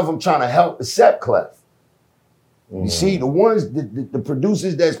wasn't none of them trying to help except Clef. You see, the ones, the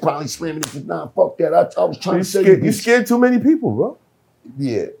producers that's probably slamming it, said, nah, fuck that. I was trying to say You scared too many people, bro.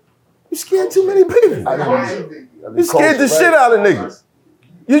 Yeah. You scared too many people. You scared the shit out of niggas.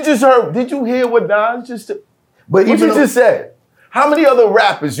 You just heard, did you hear what Nas just said? But What you just said? How many other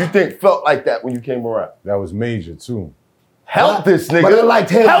rappers you think felt like that when you came around? That was major too. Help this nigga. But I liked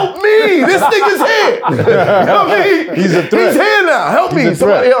him. Help me. This nigga's here. Help me. He's a threat. He's here now. Help me. He's a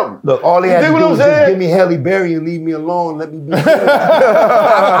Somebody threat. help me. Look, all they had to dig what do I'm was just saying? give me Halle Berry and leave me alone. Let me be good.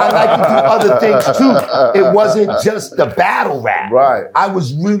 I like to do other things too. It wasn't just the battle rap. Right. I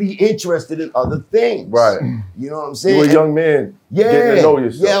was really interested in other things. Right. You know what I'm saying? You were a young man getting to know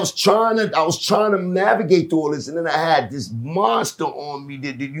yourself. Yeah, I was trying to navigate through all this, and then I had this monster on me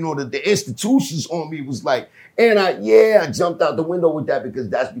that the institutions on me was like, and I jumped out the window with that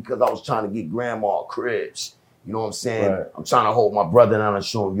because I was trying to get grandma cribs. You know what I'm saying? Right. I'm trying to hold my brother down and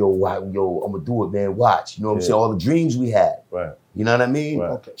show him, yo, I'm gonna do it, man. Watch. You know what I'm saying? All the dreams we had. Right. You know what I mean?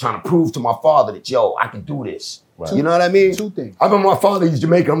 Right. Okay. Trying to prove to my father that, yo, I can do this. Right. You know what I mean? Two things. I remember my father, he's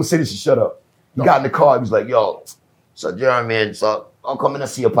Jamaican. I'm gonna say this and shut up. He got in the car, he was like, yo, so Jeremy, man, so I'm coming to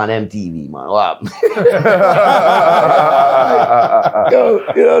see you up on MTV, man. Wow. Yo,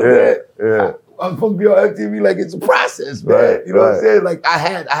 you know what I'm saying? Yeah. I'm supposed to be on MTV like it's a process, man. Right, You know what I'm right. saying? Like I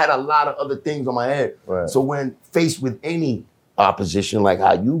had a lot of other things on my head. Right. So when faced with any opposition, like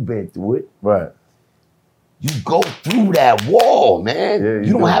how you've been through it, Right. you go through that wall, man. Yeah,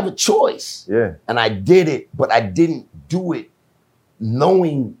 you don't do. have a choice. Yeah. And I did it, but I didn't do it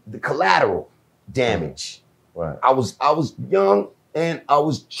knowing the collateral damage. Right. I was young and I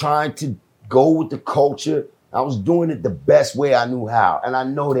was trying to go with the culture. I was doing it the best way I knew how. And I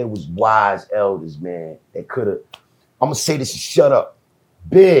know there was wise elders, man, that could have. I'm going to say this and shut up.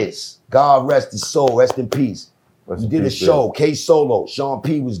 Biz, God rest his soul, rest in peace. Rest We in did a peace, show, K Solo, Sean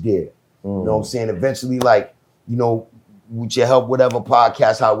P was there. You know what I'm saying? Eventually, with your help, whatever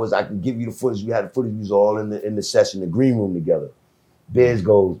podcast, how it was, I can give you the footage. We had the footage, we was all in the session, the green room together. Biz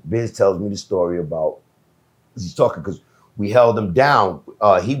tells me the story about, he's talking because we held him down.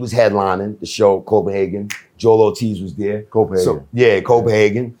 He was headlining the show, Copenhagen. Joel Ortiz was there. Copenhagen. So, yeah,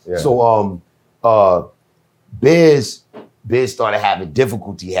 Copenhagen. Yeah. So Biz started having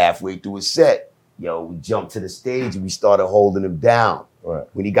difficulty halfway through his set. Yo, we jumped to the stage and we started holding him down. Right.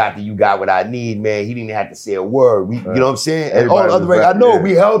 When he got to You Got What I Need, man, he didn't have to say a word. You know what I'm saying? And all Everybody the other was I know, yeah.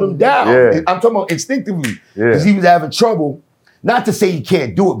 we held him down. Yeah. I'm talking about instinctively. Yeah. Because he was having trouble. Not to say he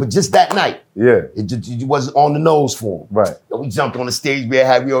can't do it, but just that night. Yeah. It wasn't on the nose for him. Right. Yo, we jumped on the stage, we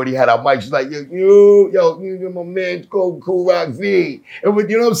already had our mics. She's like, you my man, Cool Rock V. And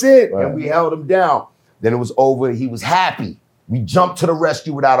you know what I'm saying? Right. And we held him down. Then it was over. He was happy. We jumped to the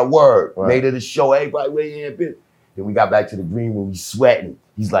rescue without a word. Right. Made it a show. Everybody, where you at, bitch? Then we got back to the green room. We sweating.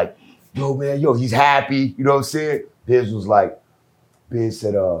 He's like, he's happy. You know what I'm saying? Biz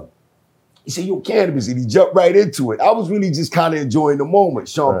said, he said, yo, Canibus, and he jumped right into it. I was really just kind of enjoying the moment.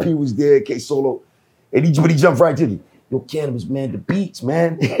 Sean P was there, K Solo, but he jumped right to it. Yo, Canibus, man, the beats,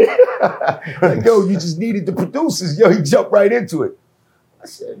 man. Like, yo, you just needed the producers. Yo, he jumped right into it. I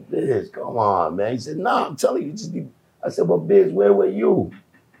said, Biz, come on, man. He said, nah, I'm telling you, just need. I said, well, Biz, where were you?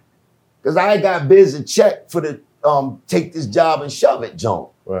 Because I got Biz a check for the take this job and shove it, Joan.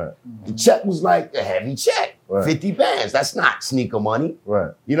 Right. The check was like a heavy check, Right. 50 bands. That's not sneaker money.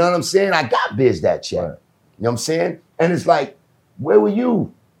 Right. You know what I'm saying? I got Biz that check. Right. You know what I'm saying? And it's like, where were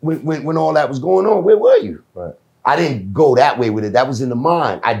you when all that was going on? Where were you? Right. I didn't go that way with it. That was in the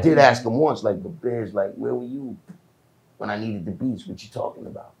mind. I did ask him once, like, but Biz, like, where were you when I needed the beats? What you talking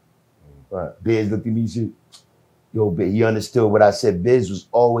about? Right. Biz looked at me and said, yo, Biz, he understood what I said. Biz was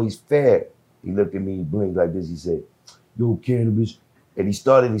always fair. He looked at me, he blinked like this. He said, yo, Canibus. And he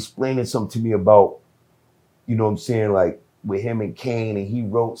started explaining something to me about, you know what I'm saying, like with him and Kane, and he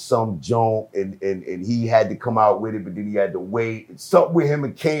wrote some joint and he had to come out with it, but then he had to wait. It's something with him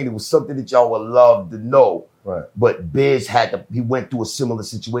and Kane, it was something that y'all would love to know. Right. But Biz he went through a similar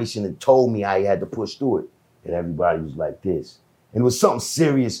situation and told me how he had to push through it. And everybody was like this. And it was something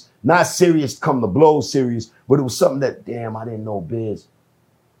serious, not serious come to blow serious, but it was something that, damn, I didn't know Biz.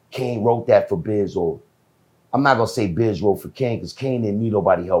 Kane wrote that for Biz, or I'm not gonna say Biz wrote for Kane because Kane didn't need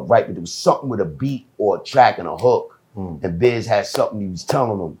nobody help, right? But there was something with a beat or a track and a hook. And Biz had something he was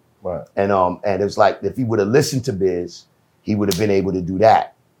telling him. Right. And it was like, if he would have listened to Biz, he would have been able to do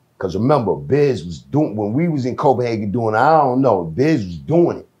that. Because remember, Biz was doing, when we was in Copenhagen doing it, I don't know, Biz was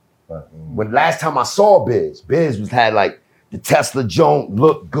doing it. Right. When last time I saw Biz had like the Tesla joint,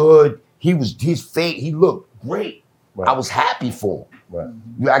 looked good. His face, he looked great. Right. I was happy for him. Right.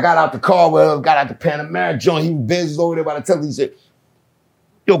 I got out the car, got out the Pan American joint. Biz was over there by the television. He said,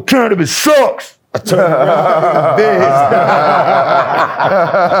 yo, Canibus sucks. I turned around,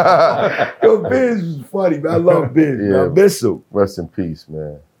 Biz. Yo, Biz was funny, man. I love Biz. Yeah. Man. I miss him. Rest in peace,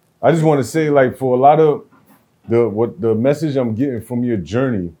 man. I just want to say, like, for a lot of the message I'm getting from your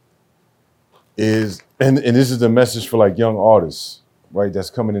journey is, and this is the message for like young artists, right, that's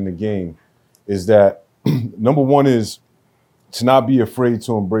coming in the game, is that number one is to not be afraid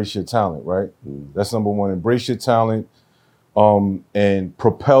to embrace your talent, right? That's number one. Embrace your talent and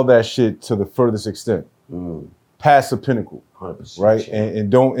propel that shit to the furthest extent. Past the pinnacle, 100%. right? And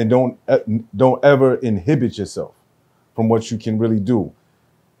don't ever inhibit yourself from what you can really do.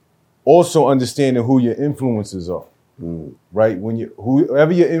 Also understanding who your influences are, right?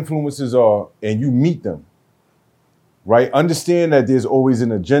 Whoever your influences are and you meet them, right? Understand that there's always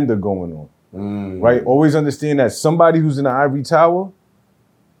an agenda going on, right? Always understand that somebody who's in the ivory tower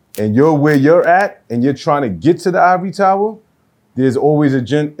and you're where you're at and you're trying to get to the ivory tower, there's always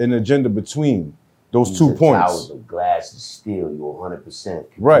an agenda between those 2 points. Towers of glass and steel, you're 100%.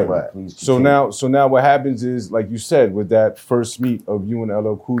 Right. Please So continue. now what happens is, like you said, with that first meet of you and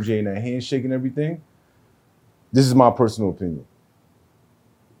LL Cool J and that handshake and everything, this is my personal opinion.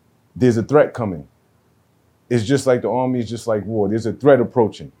 There's a threat coming. It's just like the army, it's just like war. There's a threat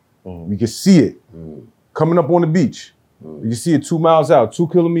approaching. We can see it coming up on the beach. You can see it 2 miles out, 2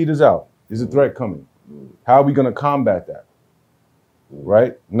 kilometers out. There's a threat coming. How are we gonna combat that?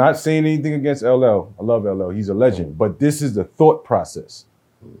 Right? Not saying anything against LL. I love LL. He's a legend. But this is the thought process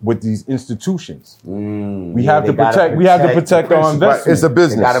with these institutions. We have to protect our investment. It's a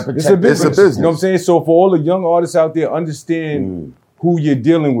business. It's a business. You know what I'm saying? So for all the young artists out there, understand who you're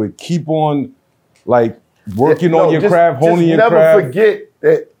dealing with. Keep on like working on your craft, honing your craft. Never forget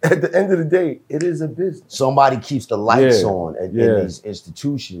that at the end of the day, it is a business. Somebody keeps the lights Yeah. on in Yeah. these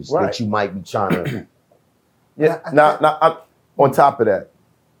institutions Right. that you might be trying to. Yeah. Now, on top of that,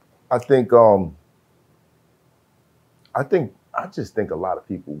 I just think a lot of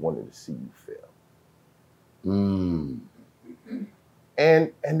people wanted to see you fail.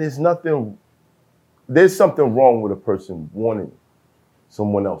 And there's something wrong with a person wanting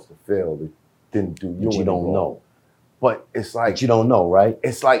someone else to fail that didn't do you. But you don't wrong. know. But it's like But you don't know, right?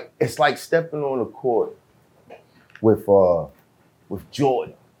 it's like stepping on a court with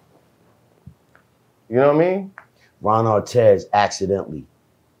Jordan. You know what I mean? Ron Artest accidentally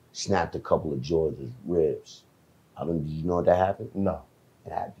snapped a couple of Jordan's ribs. Did you know that happened? No.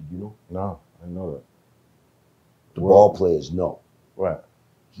 It happened, you know? No, I know that. The ball players know. Right.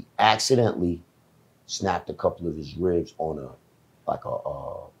 He accidentally snapped a couple of his ribs on a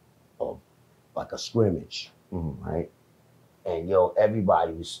scrimmage, right? And yo,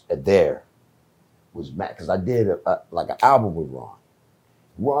 everybody was mad because I did like an album with Ron.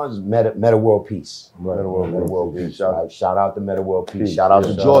 Ron's Meta World Peace. Right. Meta World Peace. Shout Right? Shout out to Meta World Peace. Shout out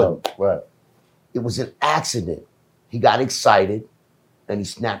to Jordan. Right. It was an accident. He got excited and he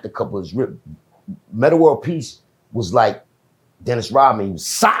snapped a couple of his ribs. Meta World Peace was like Dennis Rodman. He was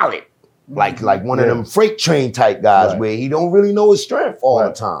solid. Like one of them freight train type guys where he don't really know his strength all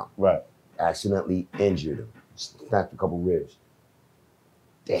the time. Right. Accidentally injured him. Snapped a couple ribs.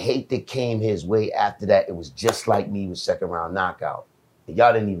 The hate that came his way after that, it was just like me with second round knockout. And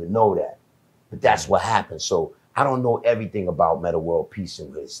y'all didn't even know that. But that's what happened. So I don't know everything about Meta World Peace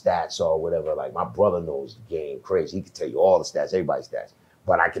and his stats or whatever. Like my brother knows the game crazy. He can tell you all the stats, everybody's stats.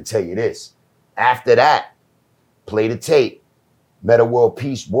 But I can tell you this. After that, play the tape. Meta World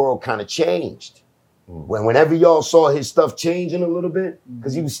Peace world kind of changed. Whenever y'all saw his stuff changing a little bit,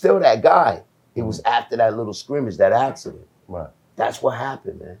 because he was still that guy. It was after that little scrimmage, that accident. Right. That's what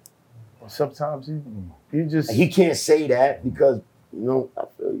happened, man. Sometimes he just... He can't say that because, you know, I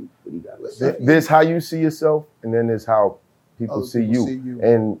feel you. But he got there's how you see yourself, and then there's how people see you.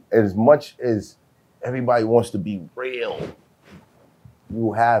 And as much as everybody wants to be real,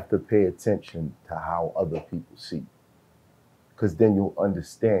 you have to pay attention to how other people see you. Because then you'll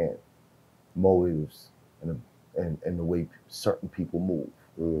understand motives and the way certain people move.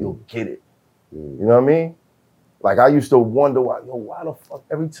 You'll get it. You know what I mean? Like I used to wonder why the fuck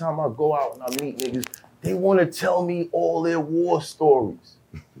every time I go out and I meet niggas, they want to tell me all their war stories.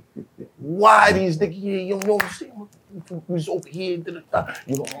 Why these niggas here, you know what I'm saying? You was over here, you know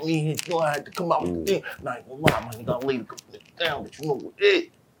what I mean? You know, I had to come out with the thing. Now I ain't gonna lie, man, you gotta lay the down, but you know what it is.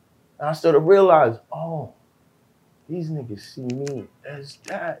 And I started to realize, these niggas see me as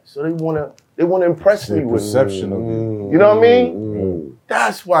that. So they wanna impress me with perception of you. You know what I mean?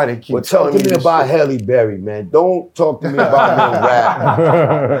 That's why they keep talk to me about Halle Berry, man. Don't talk to me about no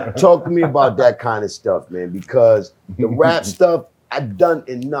rap. Talk to me about that kind of stuff, man, because the rap stuff, I've done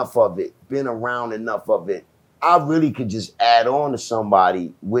enough of it, been around enough of it. I really could just add on to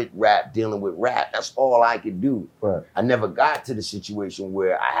somebody with rap, dealing with rap. That's all I could do. Right. I never got to the situation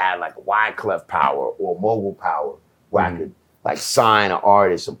where I had like Wyclef power or mogul power where I could like sign an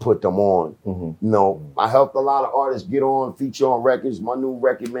artist and put them on. You know, I helped a lot of artists get on, feature on records. My new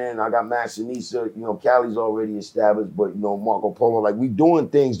record, man, I got Max Anissa, you know, Cali's already established, but you know, Marco Polo, like we doing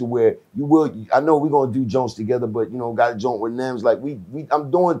things to where I know we're gonna do Jones together, but you know, got a joint with Nems. Like I'm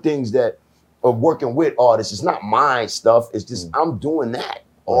doing things that are working with artists. It's not my stuff. It's just, I'm doing that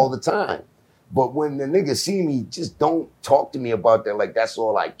all the time. But when the niggas see me, just don't talk to me about that. Like that's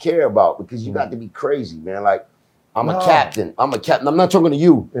all I care about because you got to be crazy, man. Like, I'm a captain. I'm not talking to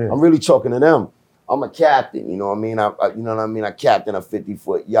you. I'm really talking to them. I'm a captain. You know what I mean? You know what I mean? I captain a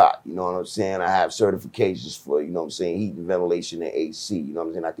 50-foot yacht. You know what I'm saying? I have certifications for, you know what I'm saying, heat and ventilation and AC. You know what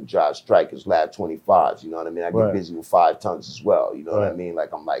I'm saying? I can drive Strikers, Lab 25s. You know what I mean? I get busy with 5 tons as well. You know what I mean?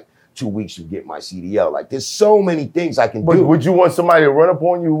 Like I'm like 2 weeks to get my CDL. Like there's so many things I can do. Would you want somebody to run up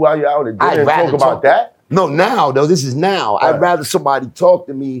on you while you're out at dinner and talk about that? No, now though. This is now. Right. I'd rather somebody talk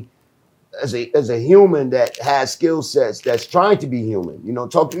to me as a human that has skill sets that's trying to be human. You know,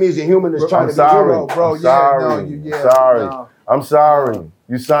 talk to me as a human that's trying to be human. Bro, I'm sorry.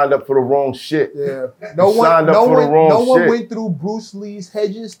 You signed up for the wrong shit. Yeah. No one went through Bruce Lee's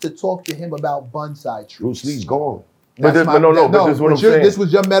hedges to talk to him about bonsai trees. Bruce Lee's gone. But this is what I'm saying. This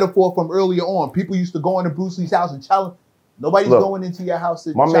was your metaphor from earlier on. People used to go into Bruce Lee's house and challenge. Nobody's going into your house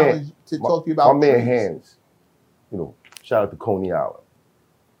to talk to you about my man trees. Hands. You know, shout out to Coney Island.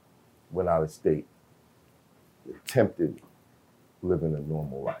 Went out of state, attempted living a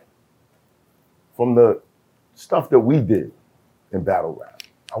normal life. From the stuff that we did in battle rap,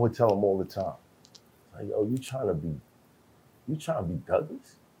 I would tell him all the time, like, yo, you trying to be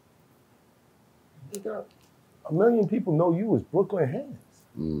Douglas? Nigga, 1 million people know you as Brooklyn Hands.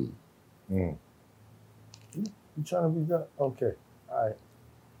 You trying to be Douglas? Okay, all right.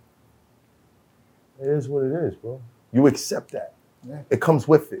 It is what it is, bro. You accept that. Yeah. It comes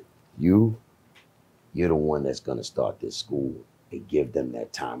with it. You're the one that's gonna start this school and give them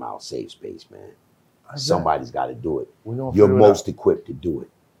that timeout safe space, man. Somebody's got to do it. You're most equipped to do it.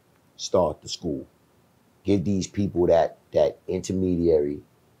 Start the school. Give these people that intermediary,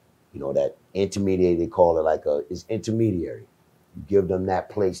 you know, that intermediary, they call it it's intermediary. You give them that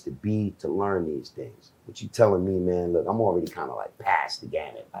place to be, to learn these things. But you telling me, man, look, I'm already kind of like past the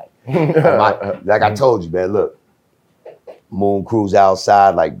gamut. Like I told you, man, look, moon cruise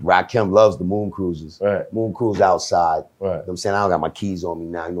outside. Like Rakim loves the moon cruises. Right. Moon cruise outside. Right. You know what I'm saying? I don't got my keys on me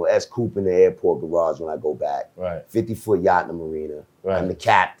now. You know, S Coupe in the airport garage when I go back. Right. 50-foot yacht in the marina. Right. I'm the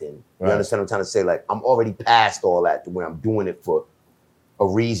captain. You Right. understand what I'm trying to say? Like, I'm already past all that to where I'm doing it for a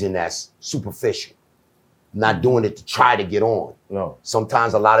reason that's superficial. I'm not doing it to try to get on. No.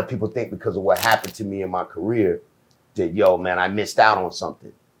 Sometimes a lot of people think because of what happened to me in my career that, yo, man, I missed out on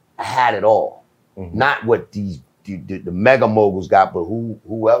something. I had it all. Mm-hmm. Not what the mega moguls got, but who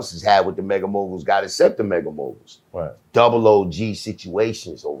else has had what the mega moguls got except the mega moguls. Right. Double OG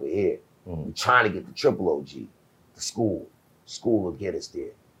situations over here. Mm-hmm. We're trying to get the triple OG. The school. School will get us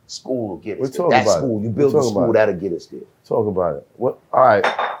there. School will get us We're there. talking That about school, it. you We're build the talking school, about it. that'll get us there. Talk about it. What? All right.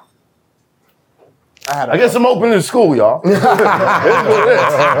 I had I guess I'm opening the school, y'all. Here's what it is.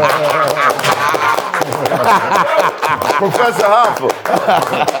 Professor Hoffa.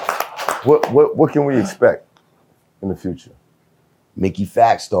 What can we expect in the future? Mickey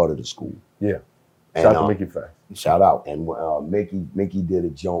Fax started the school. Yeah. And, Shout out to Mickey Fax. Shout out. And Mickey did a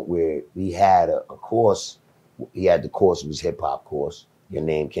joint where he had a course. He had the course, it was hip-hop course. Your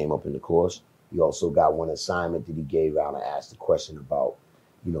name came up in the course. He also got one assignment that he gave out and asked a question about,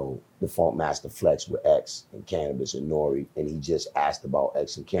 you know, the Funk Master Flex with X and Canibus and Nori. And he just asked about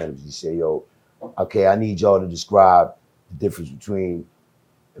X and Canibus. He said, yo, okay, I need y'all to describe the difference between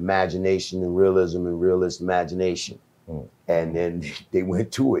imagination and realist imagination. Mm. And then they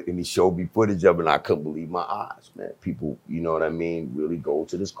went to it and he showed me footage of it and I couldn't believe my eyes, man. People, you know what I mean, really go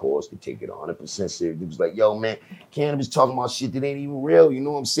to this course, they take it 100% serious. It was like, yo, man, Canibus talking about shit that ain't even real. You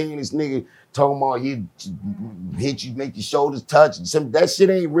know what I'm saying? This nigga talking about he hit you, make your shoulders touch. That shit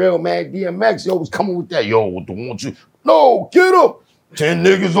ain't real, man. DMX, yo, was coming with that. Yo, what the want you? No, get him. 10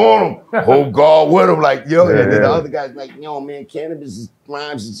 niggas on him. Whole guard with him. Like, yo, Yeah, and then yeah. the other guy's like, yo, man, Canibus'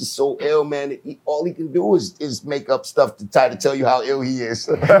 rhymes is just so ill, man. That all he can do is make up stuff to try to tell you how ill he is.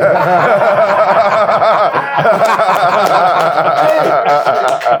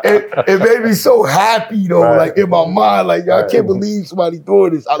 it made me so happy, though, Right. like in my mind, like, yo, I Right. can't believe somebody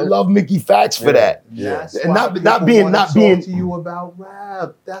doing this. I love Mickey Fax for that. Yeah. That's And why not people being- wanna not being- talk to you about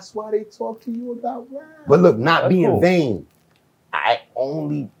rap. That's why they talk to you about rap. But look, not That's being cool. vain, I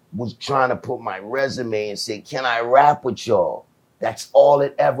only was trying to put my resume and say, can I rap with y'all? That's all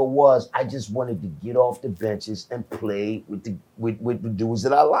it ever was. I just wanted to get off the benches and play with the dudes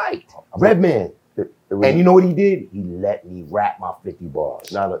that I liked. Redman. And you know what he did? He let me rap my 50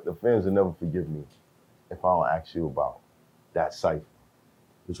 bars. Now, look, the fans will never forgive me if I don't ask you about that cipher.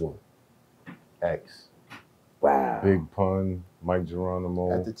 Which one? X. Wow. Big Pun, Mike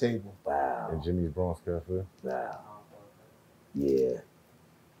Geronimo, At the table. Wow. and Jimmy's Bronx Cafe. Wow. Yeah.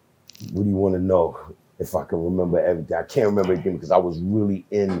 What do you want to know? If I can remember everything. I can't remember everything because I was really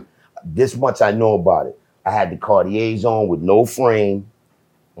in this much I know about it. I had the Cartiers on with no frame.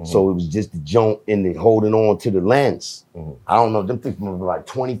 So it was just the joint in the holding on to the lens. Mm-hmm. I don't know, them things were like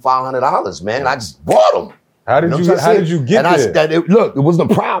 $2,500, man. I just bought them. How did you get there? Look, it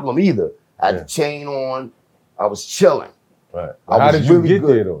wasn't a problem either. I had the chain on. I was chilling. Right. How did you get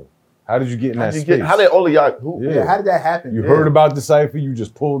there though? How did you get in that space? How did all of y'all? Yeah, how did that happen? You heard about the cipher, you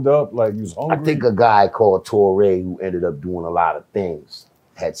just pulled up, like you was hungry? I think a guy called Torre, who ended up doing a lot of things,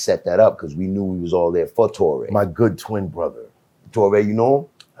 had set that up because we knew we was all there for Torre. My good twin brother. Torre, you know him?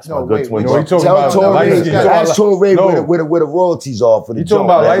 That's my good twin No, he brother. talking Tell about Torre, light-skinned- ask Torre No. where the royalties are for the You talking joint.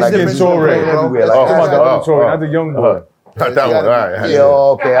 about Like, light-skinned different Torre. everywhere. Oh, Like, Come on, the oh, other Torre, not the young boy. Not that one. All right. yeah,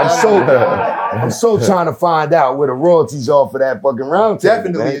 okay. I'm so trying to find out where the royalties are for that fucking round table,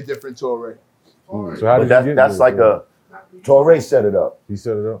 Definitely a man. different Torre. So how But did you get that's there? like a. Torre set it up. He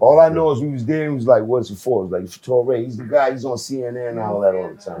set it up. All I know is we was there. He was like, "What's it for?" It was like Torre. He's the guy. He's on CNN and all that all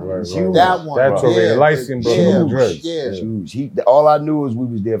the time. Right, He's right. huge. That one. That Torre, the light-skinned brother with the dreads. Yeah. Huge. All I knew is we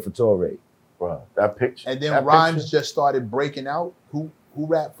was there for Torre. Bro, that picture. And then that rhymes picture- just started breaking out. Who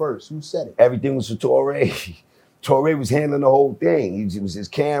rapped first? Who said it? Everything was for Torre. Torre was handling the whole thing. It was his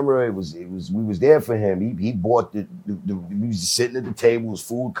camera. It was. We was there for him. He bought the. We was just sitting at the table. Was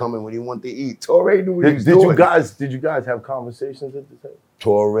food coming when he wanted to eat. Torre knew what he was Did doing. you guys have conversations at the table?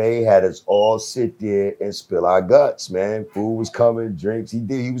 Torre had us all sit there and spill our guts, man. Food was coming, drinks. He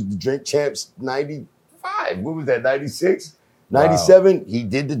was the drink champs 95. What was that, 96? 97? He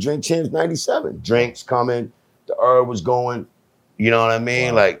did the drink champs 97. Drinks coming, the herb was going. You know what I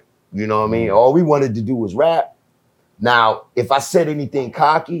mean? Like, you know what I mean? All we wanted to do was rap. Now, if I said anything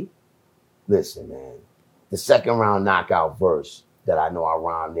cocky, listen, man. The second round knockout verse that I know I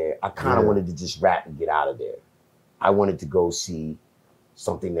rhymed there, I kind of wanted to just rap and get out of there. I wanted to go see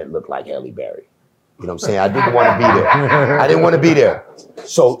something that looked like Halle Berry. You know what I'm saying? I didn't want to be there. I didn't want to be there.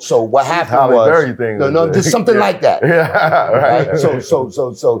 So what happened Halle was Berry thing was just something like that. Yeah, right.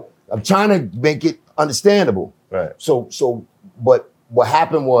 So I'm trying to make it understandable. Right. But what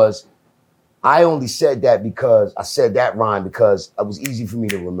happened was I only said that because I said that rhyme because it was easy for me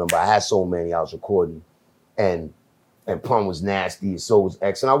to remember. I had so many I was recording, and Pun was nasty, and so was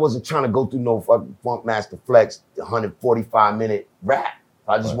X. And I wasn't trying to go through no fucking Funk Master Flex 145-minute rap.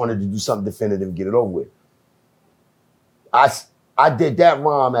 I just wanted to do something definitive and get it over with. I did that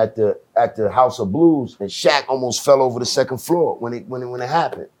rhyme at the House of Blues, and Shaq almost fell over the second floor when it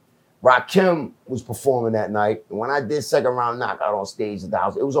happened. Rakim was performing that night, and when I did second round knockout on stage at the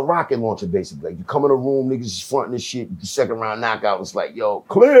house, it was a rocket launcher basically. Like you come in a room, niggas is fronting this shit. The second round knockout was like, yo,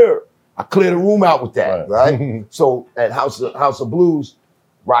 clear. I cleared the room out with that, right? So at House of Blues,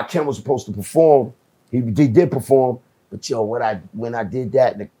 Rakim was supposed to perform. He did perform, but yo, when I did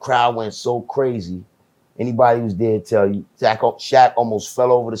that, and the crowd went so crazy. Anybody who's there tell you, Shaq almost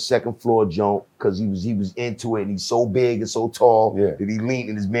fell over the second floor joint because he was into it, and he's so big and so tall that he leaned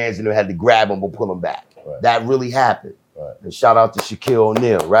and his man's in there had to grab him and pull him back. Right. That really happened. Right. And shout out to Shaquille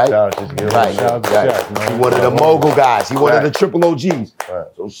O'Neal, right? Shout out to Shaquille. Right. Shout out to Shaq, man. He one of the mogul guys. He one of the triple OGs. Right.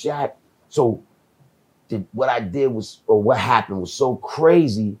 So Shaq, what I did was, or what happened was so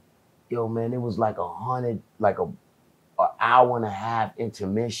crazy. Yo, man, it was like an hour and a half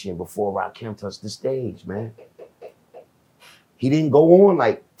intermission before Rakim touched the stage, man. He didn't go on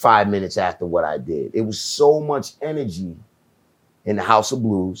like 5 minutes after what I did. It was so much energy in the House of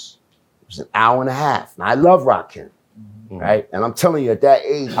Blues. It was an hour and a half. And I love Rakim, right? And I'm telling you, at that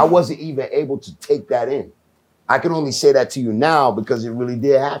age, I wasn't even able to take that in. I can only say that to you now because it really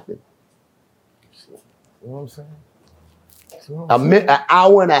did happen. You know what I'm saying? An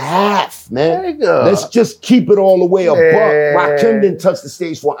hour and a half, man. Let's just keep it all the way above. Rakim didn't touch the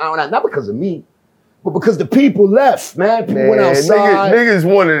stage for an hour and a half, not because of me, but because the people left, man. People went outside. Niggas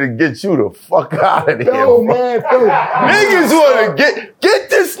wanted to get you the fuck out of here. Yo, man. Niggas wanted to get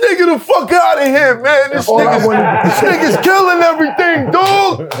this nigga the fuck out of here, man. This nigga's killing everything,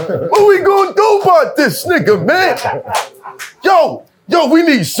 dog. What we gonna do about this nigga, man? Yo, we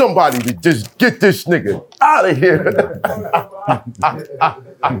need somebody to just get this nigga out of here.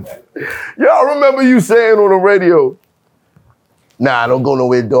 Y'all remember you saying on the radio, nah, don't go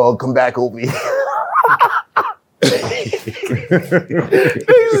nowhere, dog. Come back over here. Niggas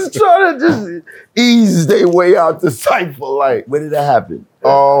is trying to just ease their way out the cypher. Like, when did that happen?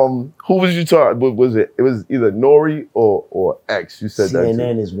 Who was you talking? Was it? It was either Nori or X. You said CNN that.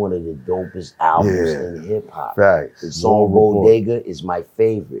 CNN is one of the dopest albums in hip hop. Facts. The song Bodega is my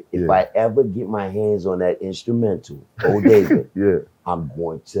favorite. If I ever get my hands on that instrumental, Bodega, I'm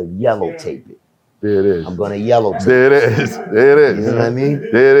going to yellow tape it. There it is. I'm gonna yellow tape. There it is. There it is. You know what I mean?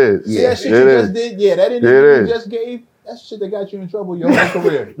 There it is. See that shit you just did? Yeah, that interview you just gave, that's shit that got you in trouble your whole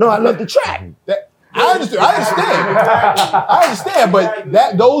career. No, I love the track. I understand, but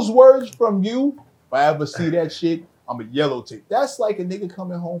those words from you, if I ever see that shit, I'm a yellow tape. That's like a nigga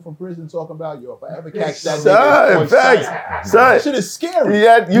coming home from prison talking about, yo, if I ever catch that nigga. That shit is scary.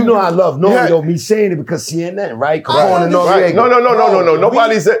 You know I love me saying it because CNN, right? Come on and No.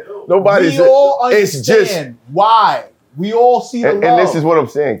 Nobody said. We all understand why. We all see the love. And this is what I'm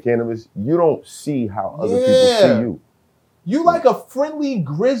saying, Canibus. You don't see how other people see you. You like a friendly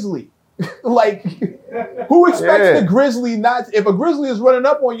grizzly. Like, who expects the grizzly not? If a grizzly is running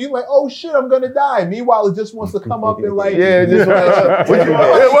up on you, like, oh shit, I'm gonna die. Meanwhile, it just wants to come up and like, just what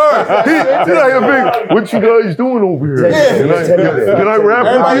you guys doing over here? Can I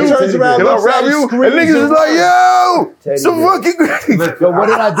rap with you? Can I rap you? And niggas is like, yo, some fucking grizzly. Yo, what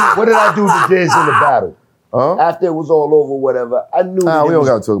did I do to Diz in the battle? After it was all over, whatever, I knew. We don't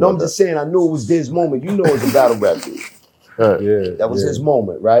gotta talk about that. I'm just saying, I knew it was Diz's moment. You know, it's a battle rap, dude. That was his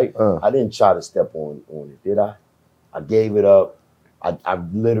moment, right? I didn't try to step on it, did I? I gave it up. I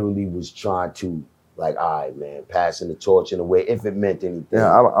literally was trying to, like, all right, man, passing the torch in a way, if it meant anything.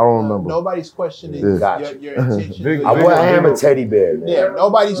 Yeah, I don't remember. Nobody's questioning your intentions. I am a teddy bear, man. Yeah,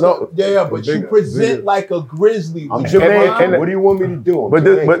 but you present like a grizzly. I'm Jamaican. What do you want me to do? But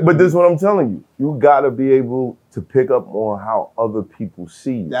this is what I'm telling you. You gotta be able to pick up on how other people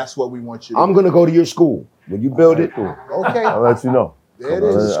see you. That's what we want you to do. I'm gonna go to your school. When you build it, okay. I'll let you know. There it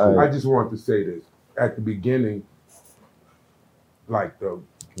is. I just wanted to say this. At the beginning, like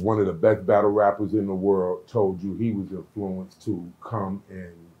one of the best battle rappers in the world told you he was influenced to come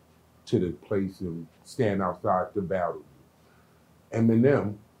in to the place and stand outside to battle you.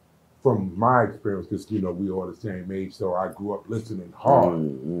 Eminem, from my experience, because we all the same age, so I grew up listening hard.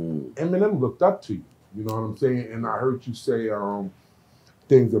 Eminem looked up to you. You know what I'm saying? And I heard you say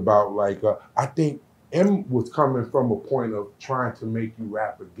things about like, I think M was coming from a point of trying to make you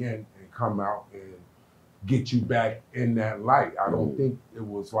rap again and come out and get you back in that light. I don't think it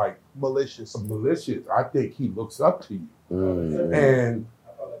was like Malicious. I think he looks up to you. And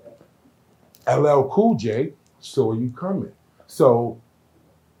LL Cool J saw you coming. So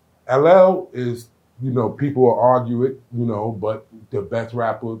LL is, people will argue it, but the best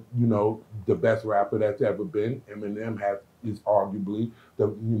rapper, the best rapper that's ever been. Eminem is arguably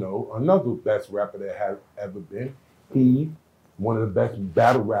another best rapper that has ever been. He, one of the best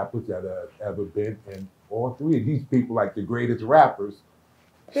battle rappers that have ever been. And all three of these people, like the greatest rappers,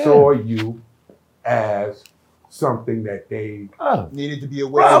 saw you as something that they needed to be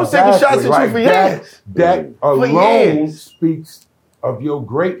aware Bro, I of. was taking shots at you for years. That alone years. speaks of your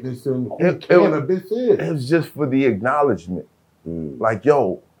greatness and who Canibus is. It was just for the acknowledgement. Like,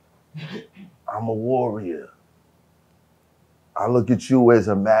 yo, I'm a warrior. I look at you as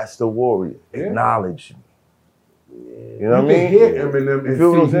a master warrior. Yeah. Acknowledge me. You know what I You mean? can hear Eminem You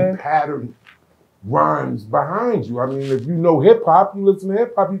feel what I'm and see saying? the pattern rhymes behind you. I mean, if you know hip hop, you listen to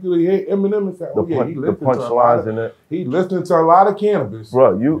hip hop, you can hear Eminem and say, "Oh yeah, he The listened to a lot punchlines of, in it. he listened to a lot of Canibus."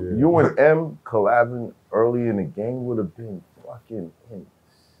 Bro, you and M collabing early in the game would have been fucking insane,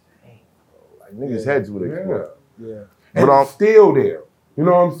 bro. Like niggas' heads would have exploded. Yeah. And But it's still there. You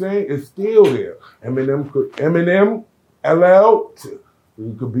know what I'm saying? It's still there. Eminem, LL,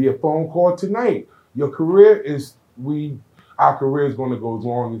 it could be a phone call tonight. Your career is our career is going to go as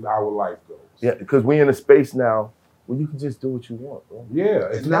long as our life goes. Yeah, because we in a space now where you can just do what you want, bro. Yeah,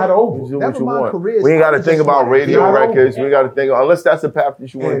 it's not over. You do Never what you mind want. careers, We ain't got to I think just about want- radio Not records. over. We got to think, unless that's the path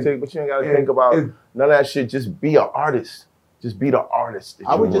that you want And- to take, but you ain't got to and- think about and- none of that shit. Just be an artist. Just be the artist. that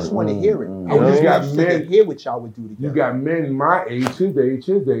I you would just want to hear it. I You would just got want to men- hear what y'all would do together. You got men my age, his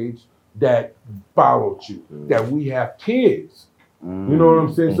age, that followed you, that we have kids. You know what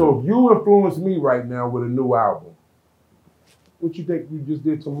I'm saying? So if you influence me right now with a new album, what you think you just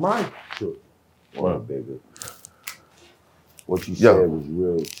did to my children? Well, baby. What you Yo. said was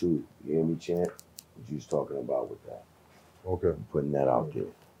real too. You hear me, Champ? What you was talking about with that. Okay. Putting that out there.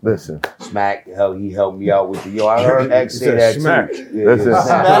 Listen, Smack, hell, he helped me out with the I heard X say said that smack. too. Yeah, listen, yeah,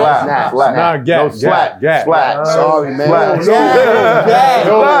 slap. Nah, gat, slap, gat. slap. Sorry, man. Slap. Gat.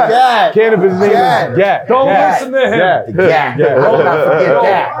 Slap. Cannabis name Gat. is Gat. Don't Gat. listen to him. Gat. The Gat. Don't not forget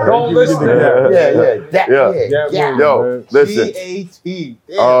Gat. Don't listen to him. That. Yeah. Yeah. Gat. Yo, listen. G-A-T.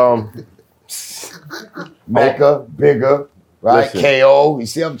 Mecca, bigger, right? Listen. KO. You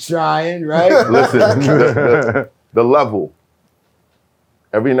see, I'm trying, right? Listen, the level.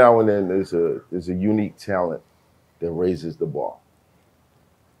 Every now and then there's a unique talent that raises the bar.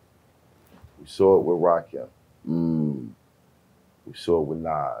 We saw it with Rakim. We saw it with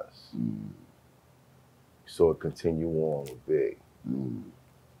Nas. We saw it continue on with Big.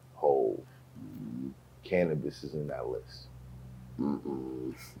 Hove. Canibus is in that list.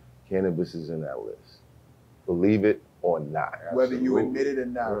 Canibus is in that list. Believe it or not. Whether you admit it or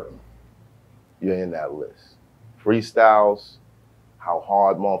not. You're in that list. Freestyles, how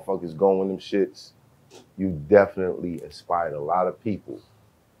hard motherfuckers go in them shits, you definitely inspired a lot of people.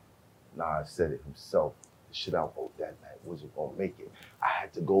 Nas said it himself. The shit I wrote that night wasn't gonna make it. I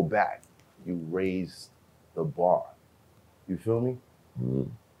had to go back. You raised the bar. You feel me?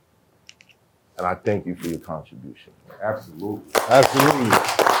 And I thank you for your contribution. Absolutely. Absolutely.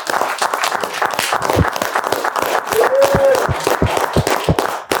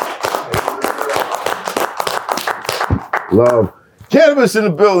 Love. Canibus in the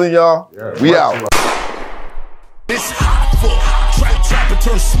building, y'all. Yeah, We much out. love. It's hot for trapper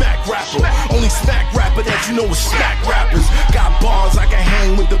turn smack rapper. Only smack rapper that you know is smack rappers. Got bars I can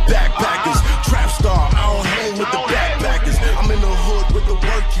hang with the backpackers. Trap star, I don't hang with the backpackers. I'm in the hood with the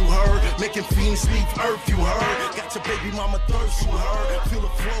work you heard. Making fiends leave earth you heard. Got your baby mama thirst you heard. Feel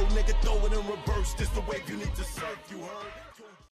the flow, nigga, throw it in reverse. This the wave you need to surf you heard.